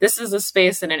this is a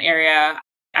space and an area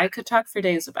I could talk for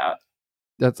days about.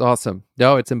 That's awesome.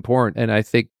 No, it's important. And I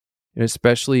think,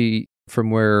 especially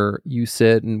from where you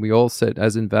sit and we all sit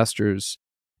as investors,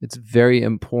 it's very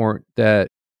important that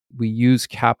we use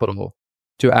capital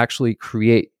to actually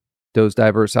create those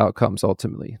diverse outcomes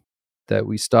ultimately, that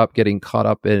we stop getting caught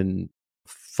up in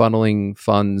funneling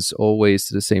funds always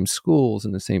to the same schools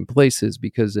and the same places,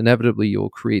 because inevitably you'll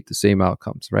create the same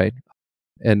outcomes, right?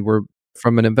 And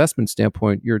from an investment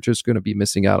standpoint, you're just going to be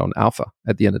missing out on alpha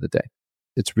at the end of the day.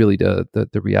 It's really the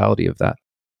reality of that.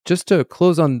 Just to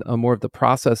close on more of the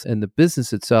process and the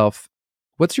business itself,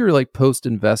 what's your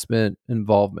post-investment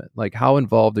involvement? How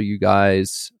involved are you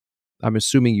guys? I'm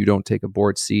assuming you don't take a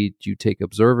board seat. You take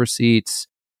observer seats.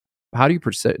 How do you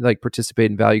participate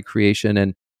in value creation?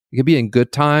 And it could be in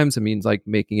good times. It means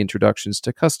making introductions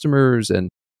to customers and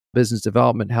business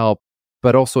development help,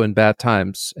 but also in bad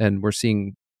times. And we're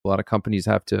seeing a lot of companies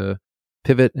have to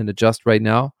pivot and adjust right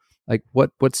now.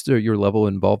 What's your level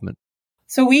of involvement?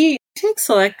 So we take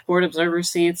select board observer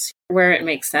seats where it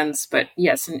makes sense. But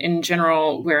yes, in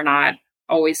general, we're not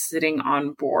always sitting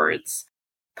on boards.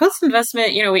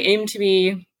 Post-investment, we aim to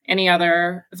be any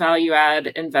other value-add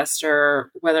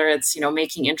investor, whether it's,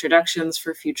 making introductions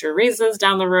for future raises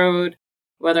down the road,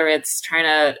 whether it's trying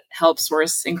to help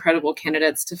source incredible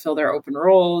candidates to fill their open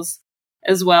roles,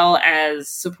 as well as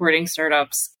supporting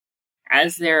startups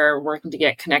as they're working to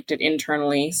get connected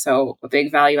internally. So a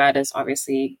big value add is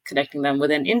obviously connecting them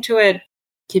within Intuit,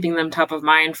 keeping them top of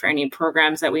mind for any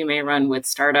programs that we may run with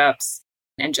startups,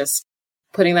 and just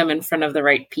putting them in front of the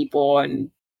right people and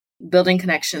building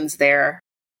connections there.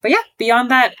 But yeah, beyond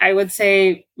that, I would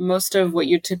say most of what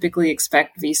you typically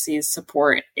expect VCs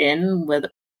support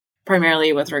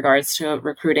primarily with regards to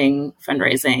recruiting,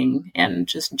 fundraising, and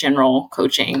just general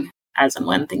coaching as and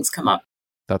when things come up.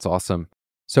 That's awesome.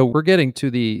 So we're getting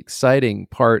to the exciting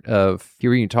part of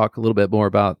hearing you talk a little bit more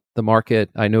about the market.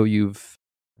 I know you've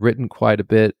written quite a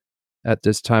bit at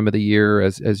this time of the year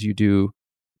as you do,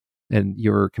 and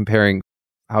you're comparing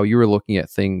how you were looking at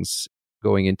things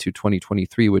going into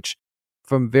 2023, which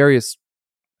from various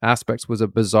aspects was a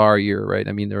bizarre year, right?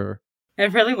 I mean,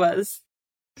 It really was.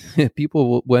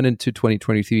 People went into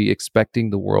 2023 expecting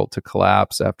the world to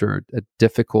collapse after a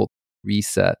difficult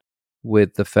reset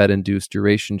with the Fed-induced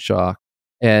duration shock.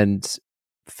 And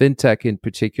fintech in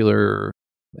particular,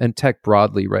 and tech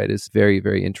broadly, right, is very,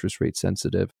 very interest rate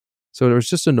sensitive. So there was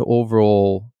just an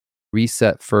overall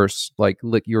reset first,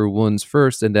 lick your wounds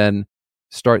first, and then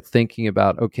start thinking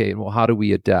about, okay, well, how do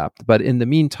we adapt? But in the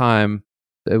meantime,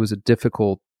 it was a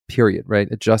difficult period, right?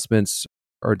 Adjustments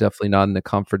are definitely not in the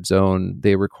comfort zone.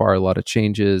 They require a lot of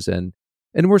changes, and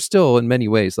we're still in many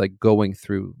ways going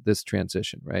through this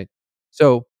transition, right?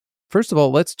 So first of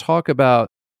all, let's talk about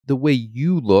the way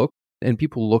you look, and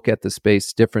people look at the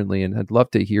space differently. And I'd love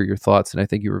to hear your thoughts. And I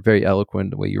think you were very eloquent in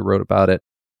the way you wrote about it.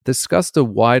 Discuss the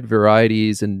wide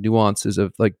varieties and nuances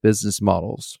of business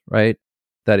models, right,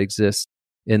 that exist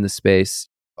in the space.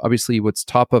 Obviously, what's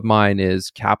top of mind is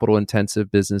capital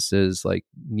intensive businesses like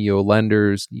neo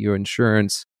lenders, neo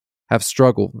insurance have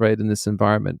struggled, right, in this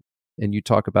environment. And you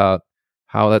talk about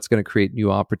how that's going to create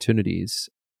new opportunities.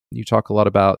 You talk a lot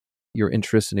about your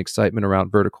interest and excitement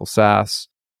around vertical SaaS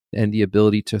and the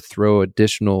ability to throw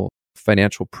additional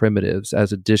financial primitives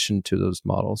as addition to those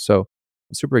models. So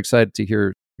I'm super excited to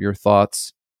hear your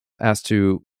thoughts as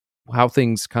to how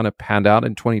things kind of panned out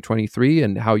in 2023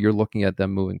 and how you're looking at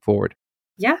them moving forward.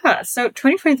 Yeah, so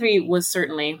 2023 was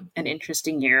certainly an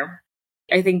interesting year.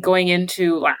 I think going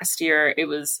into last year, it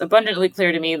was abundantly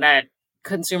clear to me that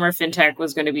consumer fintech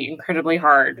was going to be incredibly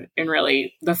hard. And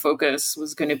really, the focus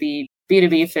was going to be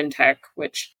B2B fintech,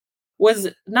 which was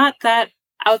not that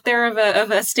out there of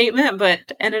a statement,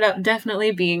 but ended up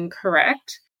definitely being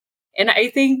correct. And I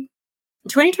think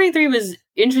 2023 was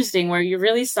interesting, where you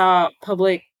really saw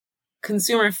public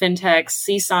consumer fintechs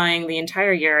seesawing the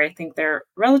entire year. I think they're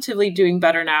relatively doing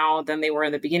better now than they were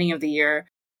in the beginning of the year.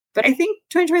 But I think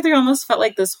 2023 almost felt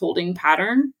like this holding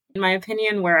pattern, in my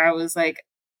opinion, where I was like,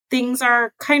 things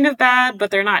are kind of bad, but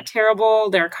they're not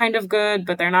terrible. They're kind of good,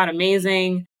 but they're not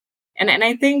amazing. And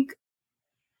I think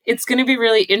it's going to be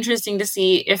really interesting to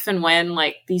see if and when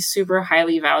these super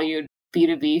highly valued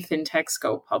B2B fintechs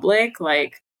go public,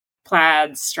 like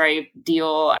Plaid, Stripe,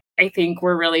 Deal. I think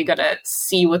we're really going to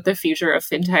see what the future of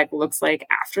fintech looks like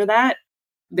after that,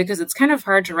 because it's kind of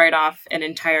hard to write off an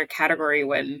entire category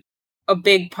when a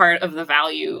big part of the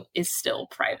value is still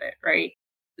private, right?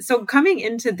 So coming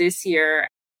into this year,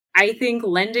 I think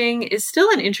lending is still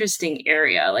an interesting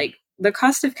area. Like the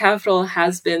cost of capital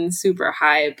has been super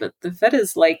high, but the Fed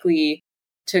is likely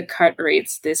to cut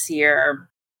rates this year.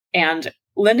 And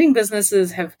lending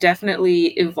businesses have definitely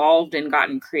evolved and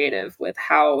gotten creative with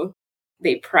how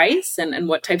they price and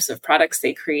what types of products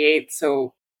they create.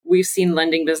 So we've seen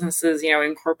lending businesses,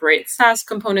 incorporate SaaS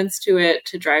components to it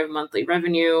to drive monthly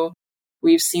revenue.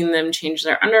 We've seen them change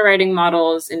their underwriting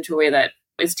models into a way that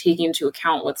is taking into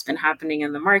account what's been happening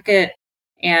in the market.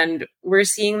 And we're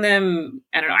seeing them,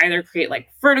 either create like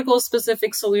vertical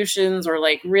specific solutions or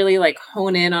like really like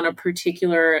hone in on a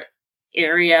particular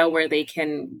area where they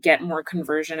can get more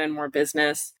conversion and more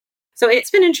business. So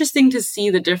it's been interesting to see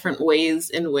the different ways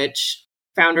in which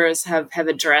founders have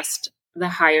addressed the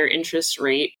higher interest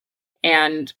rate.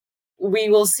 And we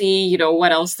will see,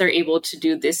 what else they're able to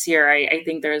do this year. I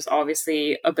think there's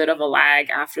obviously a bit of a lag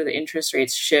after the interest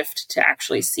rates shift to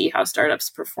actually see how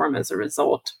startups perform as a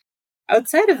result.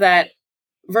 Outside of that,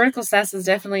 vertical SaaS is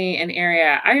definitely an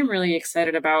area I am really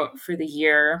excited about for the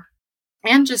year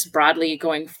and just broadly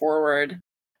going forward.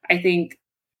 I think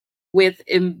with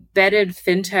embedded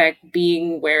fintech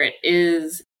being where it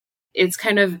is, it's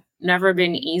kind of never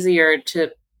been easier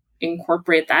to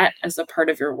incorporate that as a part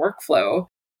of your workflow.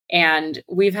 And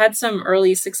we've had some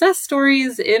early success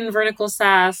stories in vertical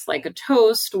SaaS, like a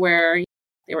Toast, where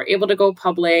they were able to go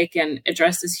public and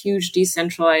address this huge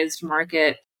decentralized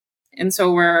market. And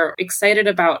so we're excited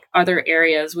about other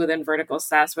areas within vertical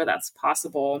SaaS where that's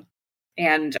possible.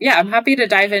 And yeah, I'm happy to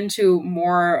dive into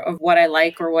more of what I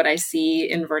like or what I see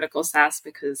in vertical SaaS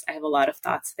because I have a lot of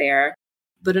thoughts there.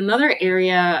 But another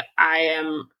area I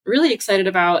am really excited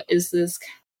about is this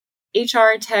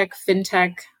HR tech,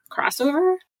 fintech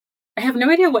crossover. I have no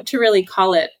idea what to really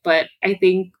call it, but I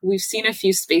think we've seen a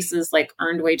few spaces like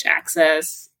earned wage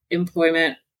access,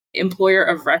 employment, employer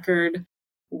of record,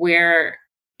 where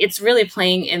it's really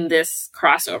playing in this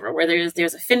crossover where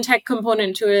there's a fintech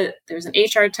component to it, there's an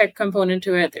HR tech component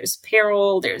to it, there's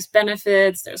payroll, there's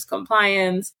benefits, there's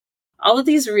compliance, all of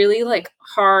these really like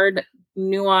hard,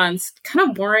 nuanced, kind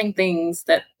of boring things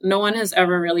that no one has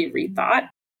ever really rethought.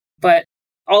 But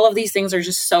all of these things are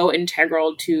just so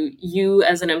integral to you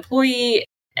as an employee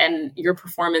and your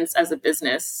performance as a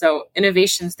business. So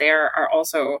innovations there are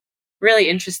also really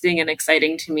interesting and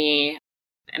exciting to me.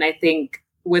 And I think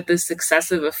with the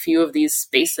success of a few of these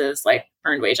spaces like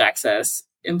earned wage access,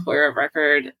 employer of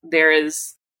record, there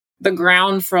is the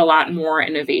ground for a lot more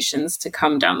innovations to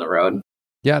come down the road.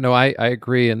 Yeah, no, I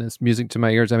agree. And it's music to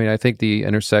my ears. I mean, I think the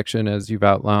intersection, as you've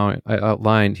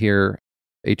outlined here,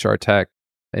 HR tech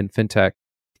and fintech,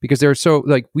 because they're so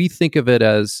like, we think of it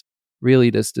as really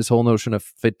this whole notion of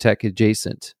fintech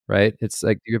adjacent, right? It's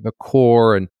like you have a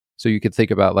core. And so you could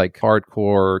think about like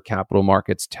hardcore capital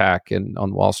markets tech and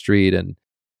on Wall Street and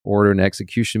order and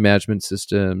execution management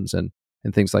systems and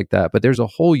things like that. But there's a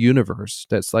whole universe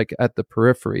that's like at the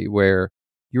periphery where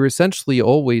you're essentially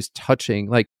always touching,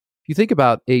 like if you think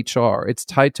about HR, it's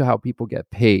tied to how people get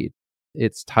paid.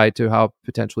 It's tied to how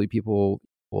potentially people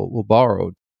will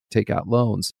borrow, take out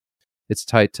loans. It's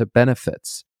tied to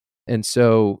benefits. And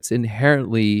so it's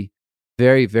inherently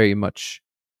very, very much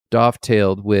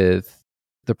dovetailed with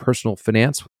the personal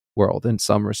finance world in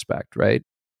some respect, right?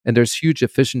 And there's huge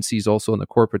efficiencies also on the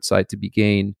corporate side to be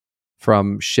gained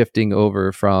from shifting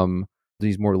over from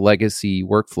these more legacy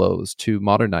workflows to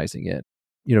modernizing it,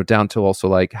 down to also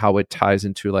like how it ties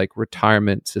into like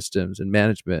retirement systems and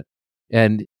management.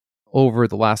 And over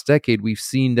the last decade, we've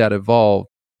seen that evolve,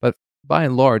 but by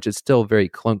and large, it's still very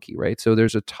clunky, right? So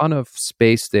there's a ton of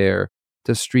space there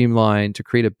to streamline, to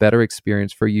create a better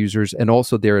experience for users and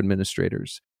also their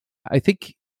administrators. I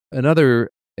think another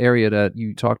area that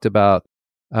you talked about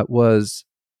was,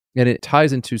 and it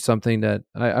ties into something that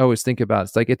I always think about.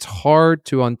 It's like, it's hard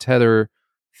to untether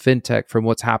fintech from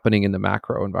what's happening in the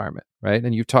macro environment, right?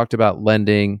 And you've talked about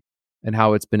lending and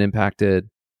how it's been impacted,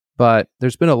 but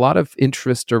there's been a lot of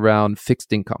interest around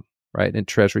fixed income, right? And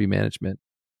treasury management,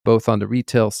 both on the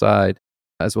retail side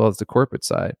as well as the corporate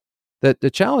side.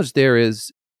 The challenge there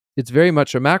is it's very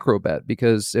much a macro bet,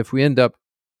 because if we end up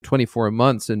 24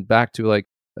 months and back to like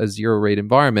a zero rate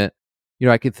environment,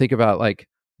 I could think about like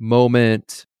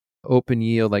Moment, Open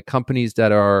Yield, like companies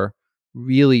that are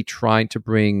really trying to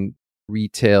bring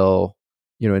retail,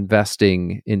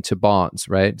 investing into bonds,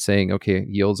 right? Saying, okay,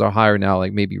 yields are higher now,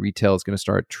 like maybe retail is going to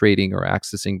start trading or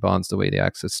accessing bonds the way they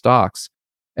access stocks.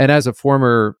 And as a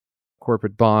former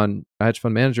corporate bond hedge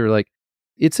fund manager, like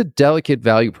it's a delicate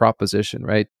value proposition,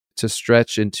 right? To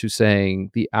stretch into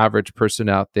saying the average person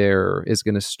out there is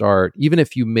going to start, even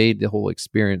if you made the whole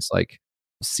experience like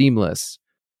seamless,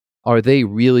 are they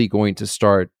really going to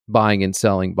start buying and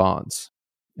selling bonds?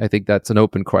 I think that's an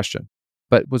open question.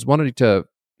 But was wanting to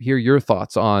hear your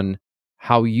thoughts on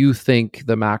how you think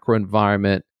the macro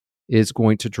environment is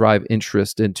going to drive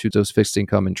interest into those fixed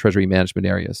income and treasury management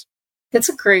areas. That's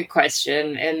a great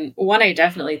question, and one I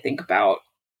definitely think about.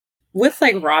 With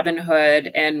like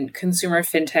Robinhood and consumer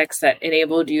fintechs that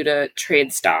enabled you to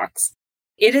trade stocks,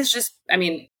 it is just,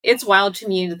 it's wild to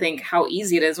me to think how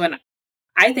easy it is. When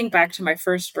I think back to my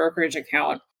first brokerage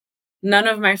account, none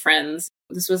of my friends,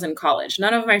 this was in college,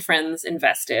 none of my friends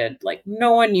invested. Like,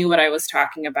 no one knew what I was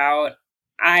talking about.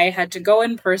 I had to go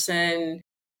in person,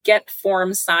 get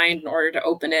forms signed in order to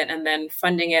open it, and then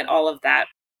funding it, all of that.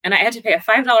 And I had to pay a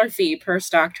 $5 fee per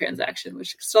stock transaction,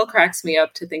 which still cracks me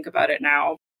up to think about it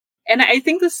now. And I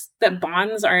think that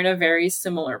bonds are in a very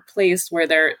similar place where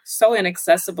they're so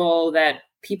inaccessible that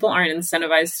people aren't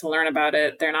incentivized to learn about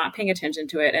it. They're not paying attention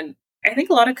to it. And I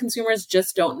think a lot of consumers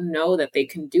just don't know that they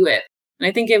can do it. And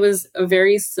I think it was a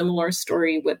very similar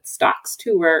story with stocks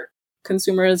too, where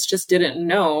consumers just didn't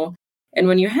know. And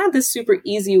when you had this super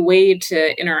easy way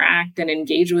to interact and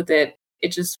engage with it,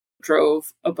 it just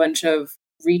drove a bunch of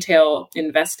retail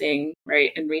investing,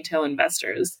 right, and retail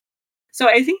investors. So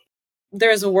I think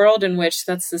there's a world in which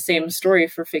that's the same story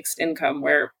for fixed income,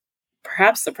 where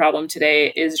perhaps the problem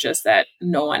today is just that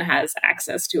no one has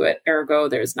access to it. Ergo,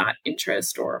 there's not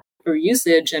interest or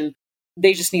usage, and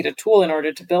they just need a tool in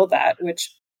order to build that,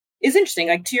 which is interesting.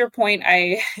 Like, to your point,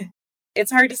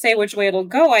 it's hard to say which way it'll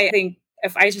go. I think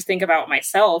if I just think about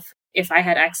myself, if I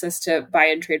had access to buy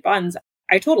and trade bonds,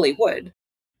 I totally would.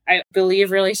 I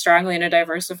believe really strongly in a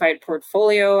diversified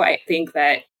portfolio. I think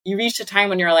that you reach a time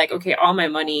when you're like, okay, all my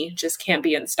money just can't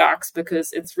be in stocks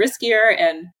because it's riskier.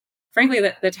 And frankly,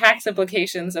 the tax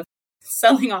implications of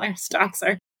selling all our stocks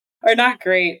are not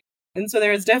great. And so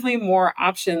there's definitely more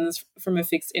options from a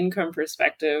fixed income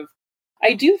perspective.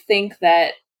 I do think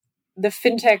that the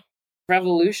fintech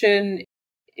revolution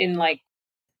in like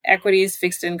equities,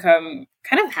 fixed income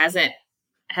kind of hasn't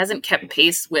kept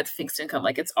pace with fixed income.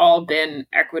 Like, it's all been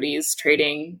equities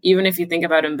trading. Even if you think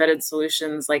about embedded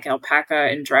solutions like Alpaca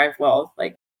and DriveWealth,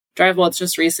 like DriveWealth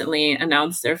just recently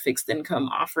announced their fixed income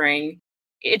offering.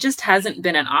 It just hasn't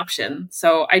been an option.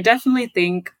 So I definitely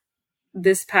think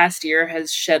this past year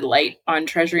has shed light on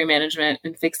treasury management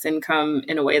and fixed income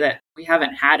in a way that we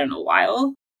haven't had in a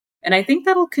while. And I think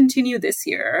that'll continue this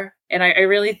year. And I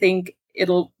really think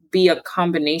it'll be a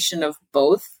combination of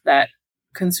both that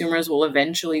consumers will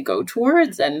eventually go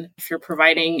towards. And if you're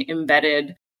providing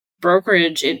embedded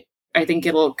brokerage, I think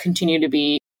it'll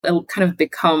kind of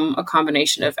become a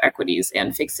combination of equities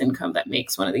and fixed income that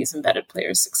makes one of these embedded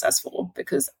players successful.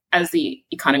 Because as the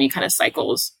economy kind of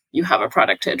cycles, you have a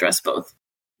product to address both.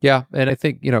 Yeah. And I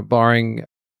think, barring,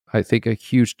 a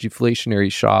huge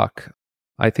deflationary shock,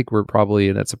 I think we're probably,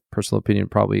 and that's a personal opinion,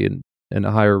 probably in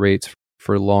higher rates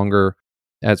for longer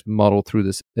as modeled through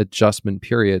this adjustment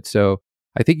period. So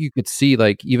I think you could see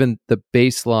like even the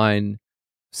baseline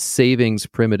savings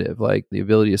primitive, like the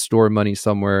ability to store money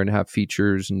somewhere and have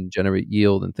features and generate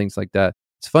yield and things like that.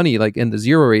 It's funny, like in the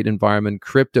zero rate environment,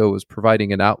 crypto was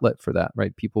providing an outlet for that,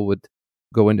 right? People would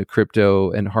go into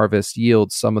crypto and harvest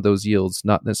yields, some of those yields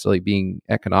not necessarily being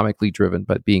economically driven,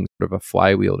 but being sort of a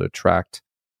flywheel to attract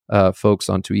folks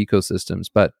onto ecosystems.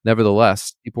 But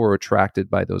nevertheless, people were attracted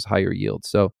by those higher yields.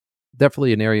 So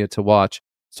definitely an area to watch.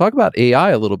 Let's talk about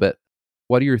AI a little bit.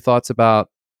 What are your thoughts about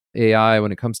AI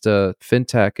when it comes to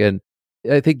fintech? And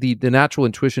I think the natural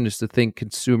intuition is to think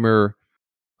consumer,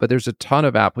 but there's a ton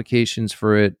of applications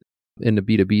for it in the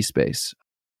B2B space.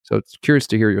 So it's curious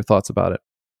to hear your thoughts about it.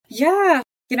 Yeah,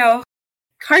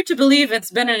 hard to believe it's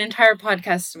been an entire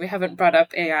podcast and we haven't brought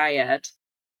up AI yet.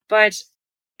 But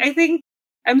I think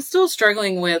I'm still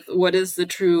struggling with what is the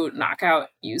true knockout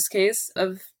use case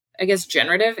of, I guess,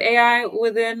 generative AI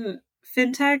within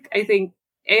fintech. I think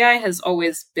AI has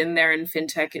always been there in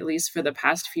fintech, at least for the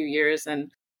past few years.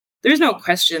 And there's no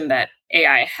question that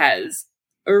AI has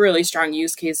a really strong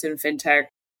use case in fintech,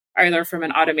 either from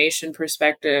an automation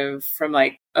perspective, from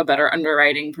like a better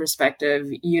underwriting perspective,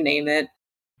 you name it.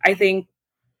 I think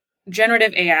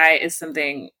generative AI is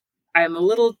something I'm a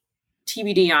little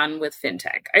TBD on with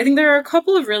fintech. I think there are a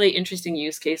couple of really interesting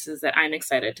use cases that I'm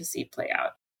excited to see play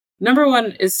out. Number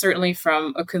one is certainly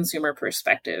from a consumer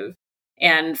perspective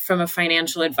and from a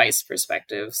financial advice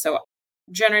perspective. So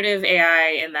generative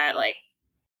AI in that, like,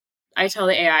 I tell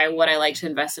the AI what I like to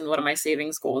invest in, what my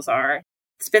savings goals are,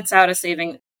 spits out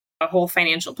a whole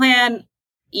financial plan,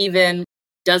 even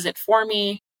does it for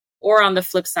me. Or on the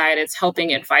flip side, it's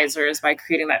helping advisors by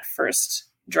creating that first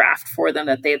draft for them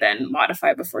that they then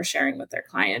modify before sharing with their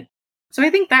client. So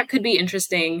I think that could be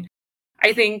interesting.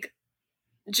 I think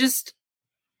just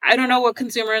I don't know what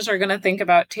consumers are going to think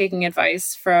about taking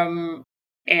advice from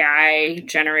AI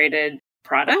generated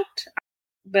product,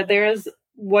 but there is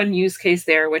one use case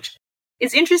there, which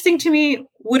is interesting to me.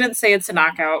 Wouldn't say it's a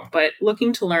knockout, but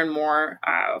looking to learn more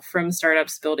from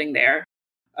startups building there.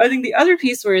 I think the other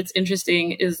piece where it's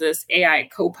interesting is this AI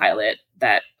co-pilot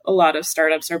that a lot of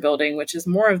startups are building, which is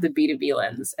more of the B2B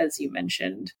lens, as you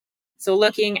mentioned. So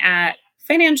looking at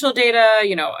financial data,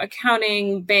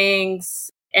 accounting,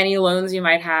 banks, any loans you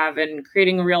might have, and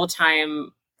creating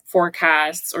real-time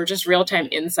forecasts or just real-time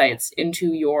insights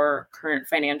into your current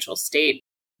financial state.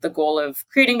 The goal of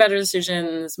creating better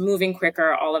decisions, moving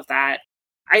quicker, all of that.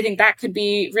 I think that could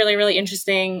be really, really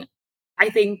interesting. I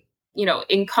think,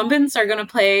 incumbents are going to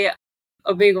play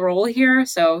a big role here.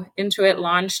 So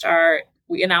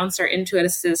we announced our Intuit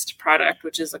Assist product,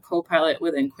 which is a co-pilot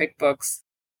within QuickBooks.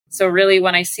 So really,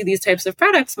 when I see these types of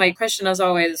products, my question is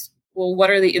always, well, what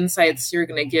are the insights you're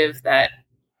going to give that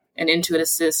an Intuit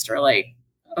Assist or like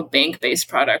a bank-based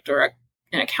product or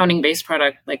an accounting-based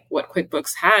product like what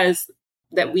QuickBooks has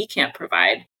that we can't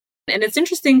provide? And it's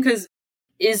interesting because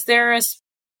is there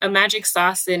a magic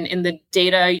sauce in the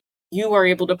data you are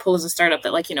able to pull as a startup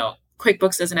that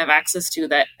QuickBooks doesn't have access to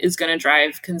that is going to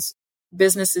drive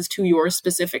businesses to your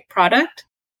specific product?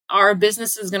 Are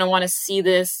businesses going to want to see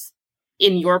this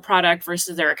in your product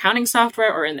versus their accounting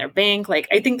software or in their bank?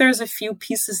 I think there's a few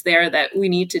pieces there that we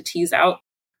need to tease out,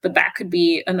 but that could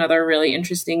be another really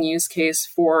interesting use case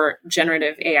for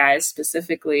generative AI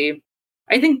specifically.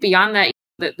 I think beyond that,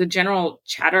 the general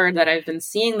chatter that I've been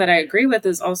seeing that I agree with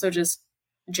is also just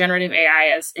generative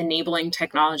AI as enabling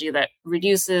technology that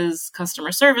reduces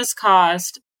customer service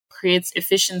cost, creates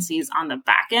efficiencies on the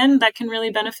back end that can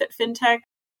really benefit fintech.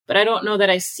 But I don't know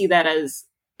that I see that as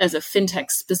a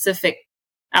fintech specific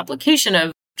application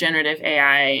of generative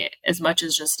AI as much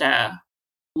as just a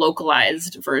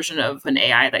localized version of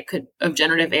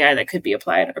generative AI that could be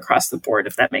applied across the board,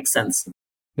 if that makes sense.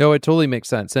 No, it totally makes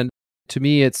sense. And to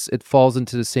me, it falls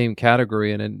into the same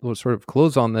category. And we'll sort of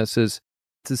close on this is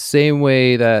it's the same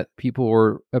way that people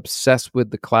were obsessed with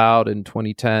the cloud in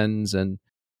 2010s and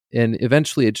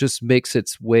eventually it just makes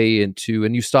its way into,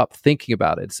 and you stop thinking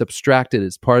about it. It's abstracted.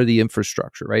 It's part of the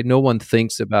infrastructure, right? No one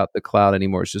thinks about the cloud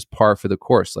anymore. It's just par for the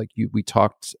course. We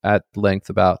talked at length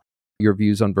about your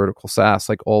views on vertical SaaS,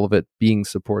 all of it being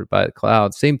supported by the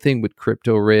cloud. Same thing with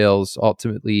crypto rails.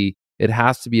 Ultimately, it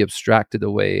has to be abstracted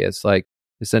away as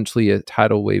essentially a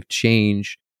tidal wave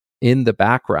change in the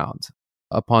background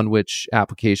upon which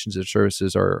applications or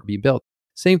services are being built.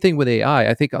 Same thing with AI.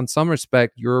 I think on some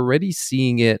respect, you're already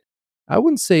seeing it, I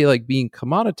wouldn't say being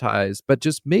commoditized, but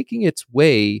just making its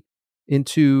way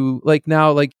into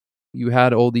now, you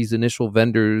had all these initial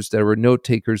vendors that were note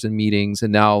takers in meetings,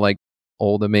 and now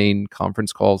all the main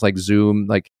conference calls like Zoom,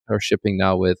 are shipping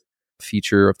now with a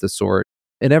feature of the sort.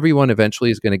 And everyone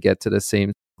eventually is going to get to the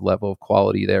same level of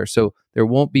quality there. So there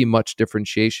won't be much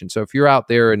differentiation. So if you're out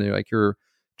there and you're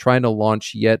trying to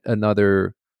launch yet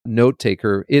another note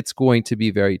taker, it's going to be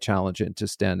very challenging to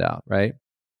stand out, right?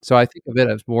 So I think of it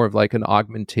as more of an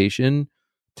augmentation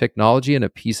technology and a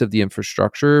piece of the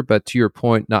infrastructure, but to your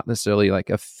point, not necessarily a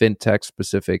fintech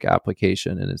specific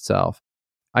application in itself.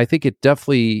 I think it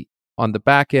definitely on the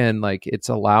back end, it's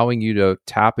allowing you to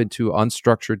tap into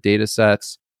unstructured data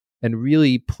sets and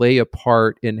really play a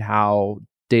part in how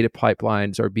data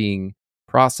pipelines are being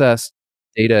processed.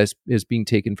 Data is being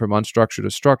taken from unstructured to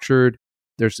structured.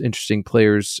 There's interesting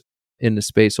players in the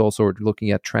space also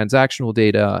looking at transactional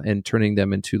data and turning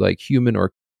them into human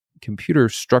or computer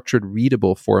structured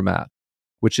readable format,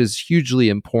 which is hugely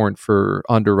important for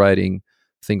underwriting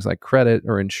things like credit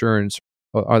or insurance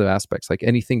or other aspects,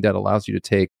 anything that allows you to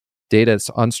take data that's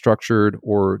unstructured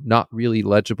or not really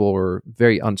legible or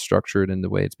very unstructured in the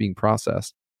way it's being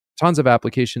processed. Tons of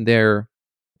application there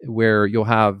where you'll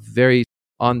have very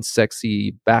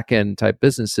unsexy back-end type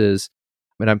businesses.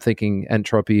 And I'm thinking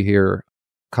Entropy here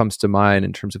comes to mind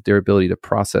in terms of their ability to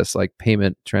process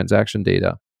payment transaction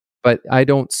data. But I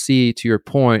don't see, to your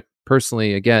point,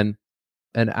 personally, again,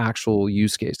 an actual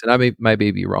use case. And I might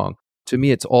be wrong. To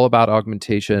me, it's all about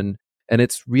augmentation, and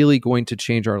it's really going to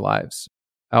change our lives.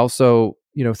 I also,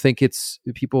 think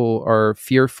people are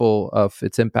fearful of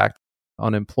its impact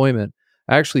on employment.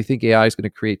 I actually think AI is going to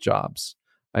create jobs.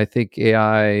 I think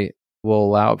AI will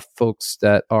allow folks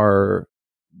that are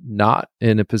not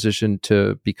in a position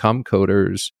to become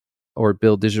coders or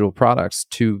build digital products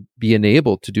to be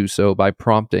enabled to do so by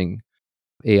prompting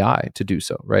AI to do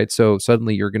so, right? So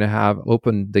suddenly you're going to have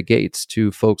opened the gates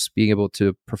to folks being able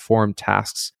to perform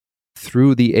tasks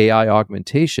through the AI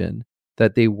augmentation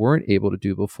that they weren't able to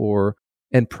do before,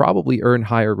 and probably earn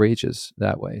higher wages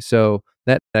that way. So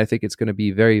that, I think it's going to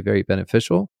be very, very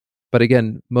beneficial. But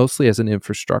again, mostly as an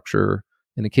infrastructure.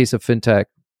 In the case of fintech,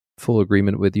 full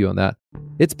agreement with you on that.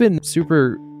 It's been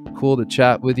super cool to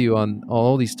chat with you on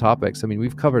all these topics. I mean,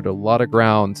 we've covered a lot of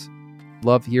ground.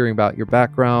 Love hearing about your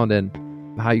background and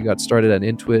how you got started at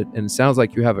Intuit. And it sounds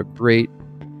like you have a great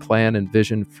plan and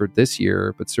vision for this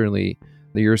year, but certainly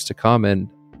the years to come. And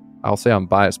I'll say I'm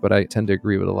biased, but I tend to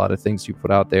agree with a lot of things you put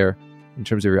out there in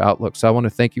terms of your outlook. So I want to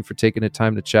thank you for taking the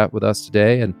time to chat with us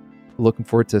today, and looking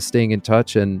forward to staying in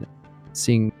touch and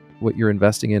seeing what you're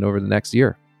investing in over the next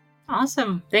year.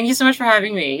 Awesome. Thank you so much for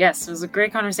having me. Yes, it was a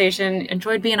great conversation.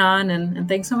 Enjoyed being on, and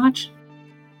thanks so much.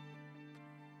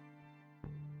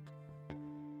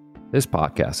 This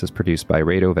podcast is produced by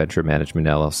Rado Venture Management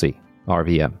LLC,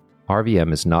 RVM.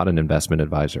 RVM is not an investment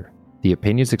advisor. The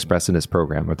opinions expressed in this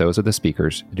program are those of the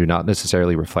speakers and do not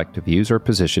necessarily reflect the views or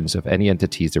positions of any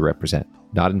entities they represent,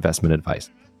 not investment advice.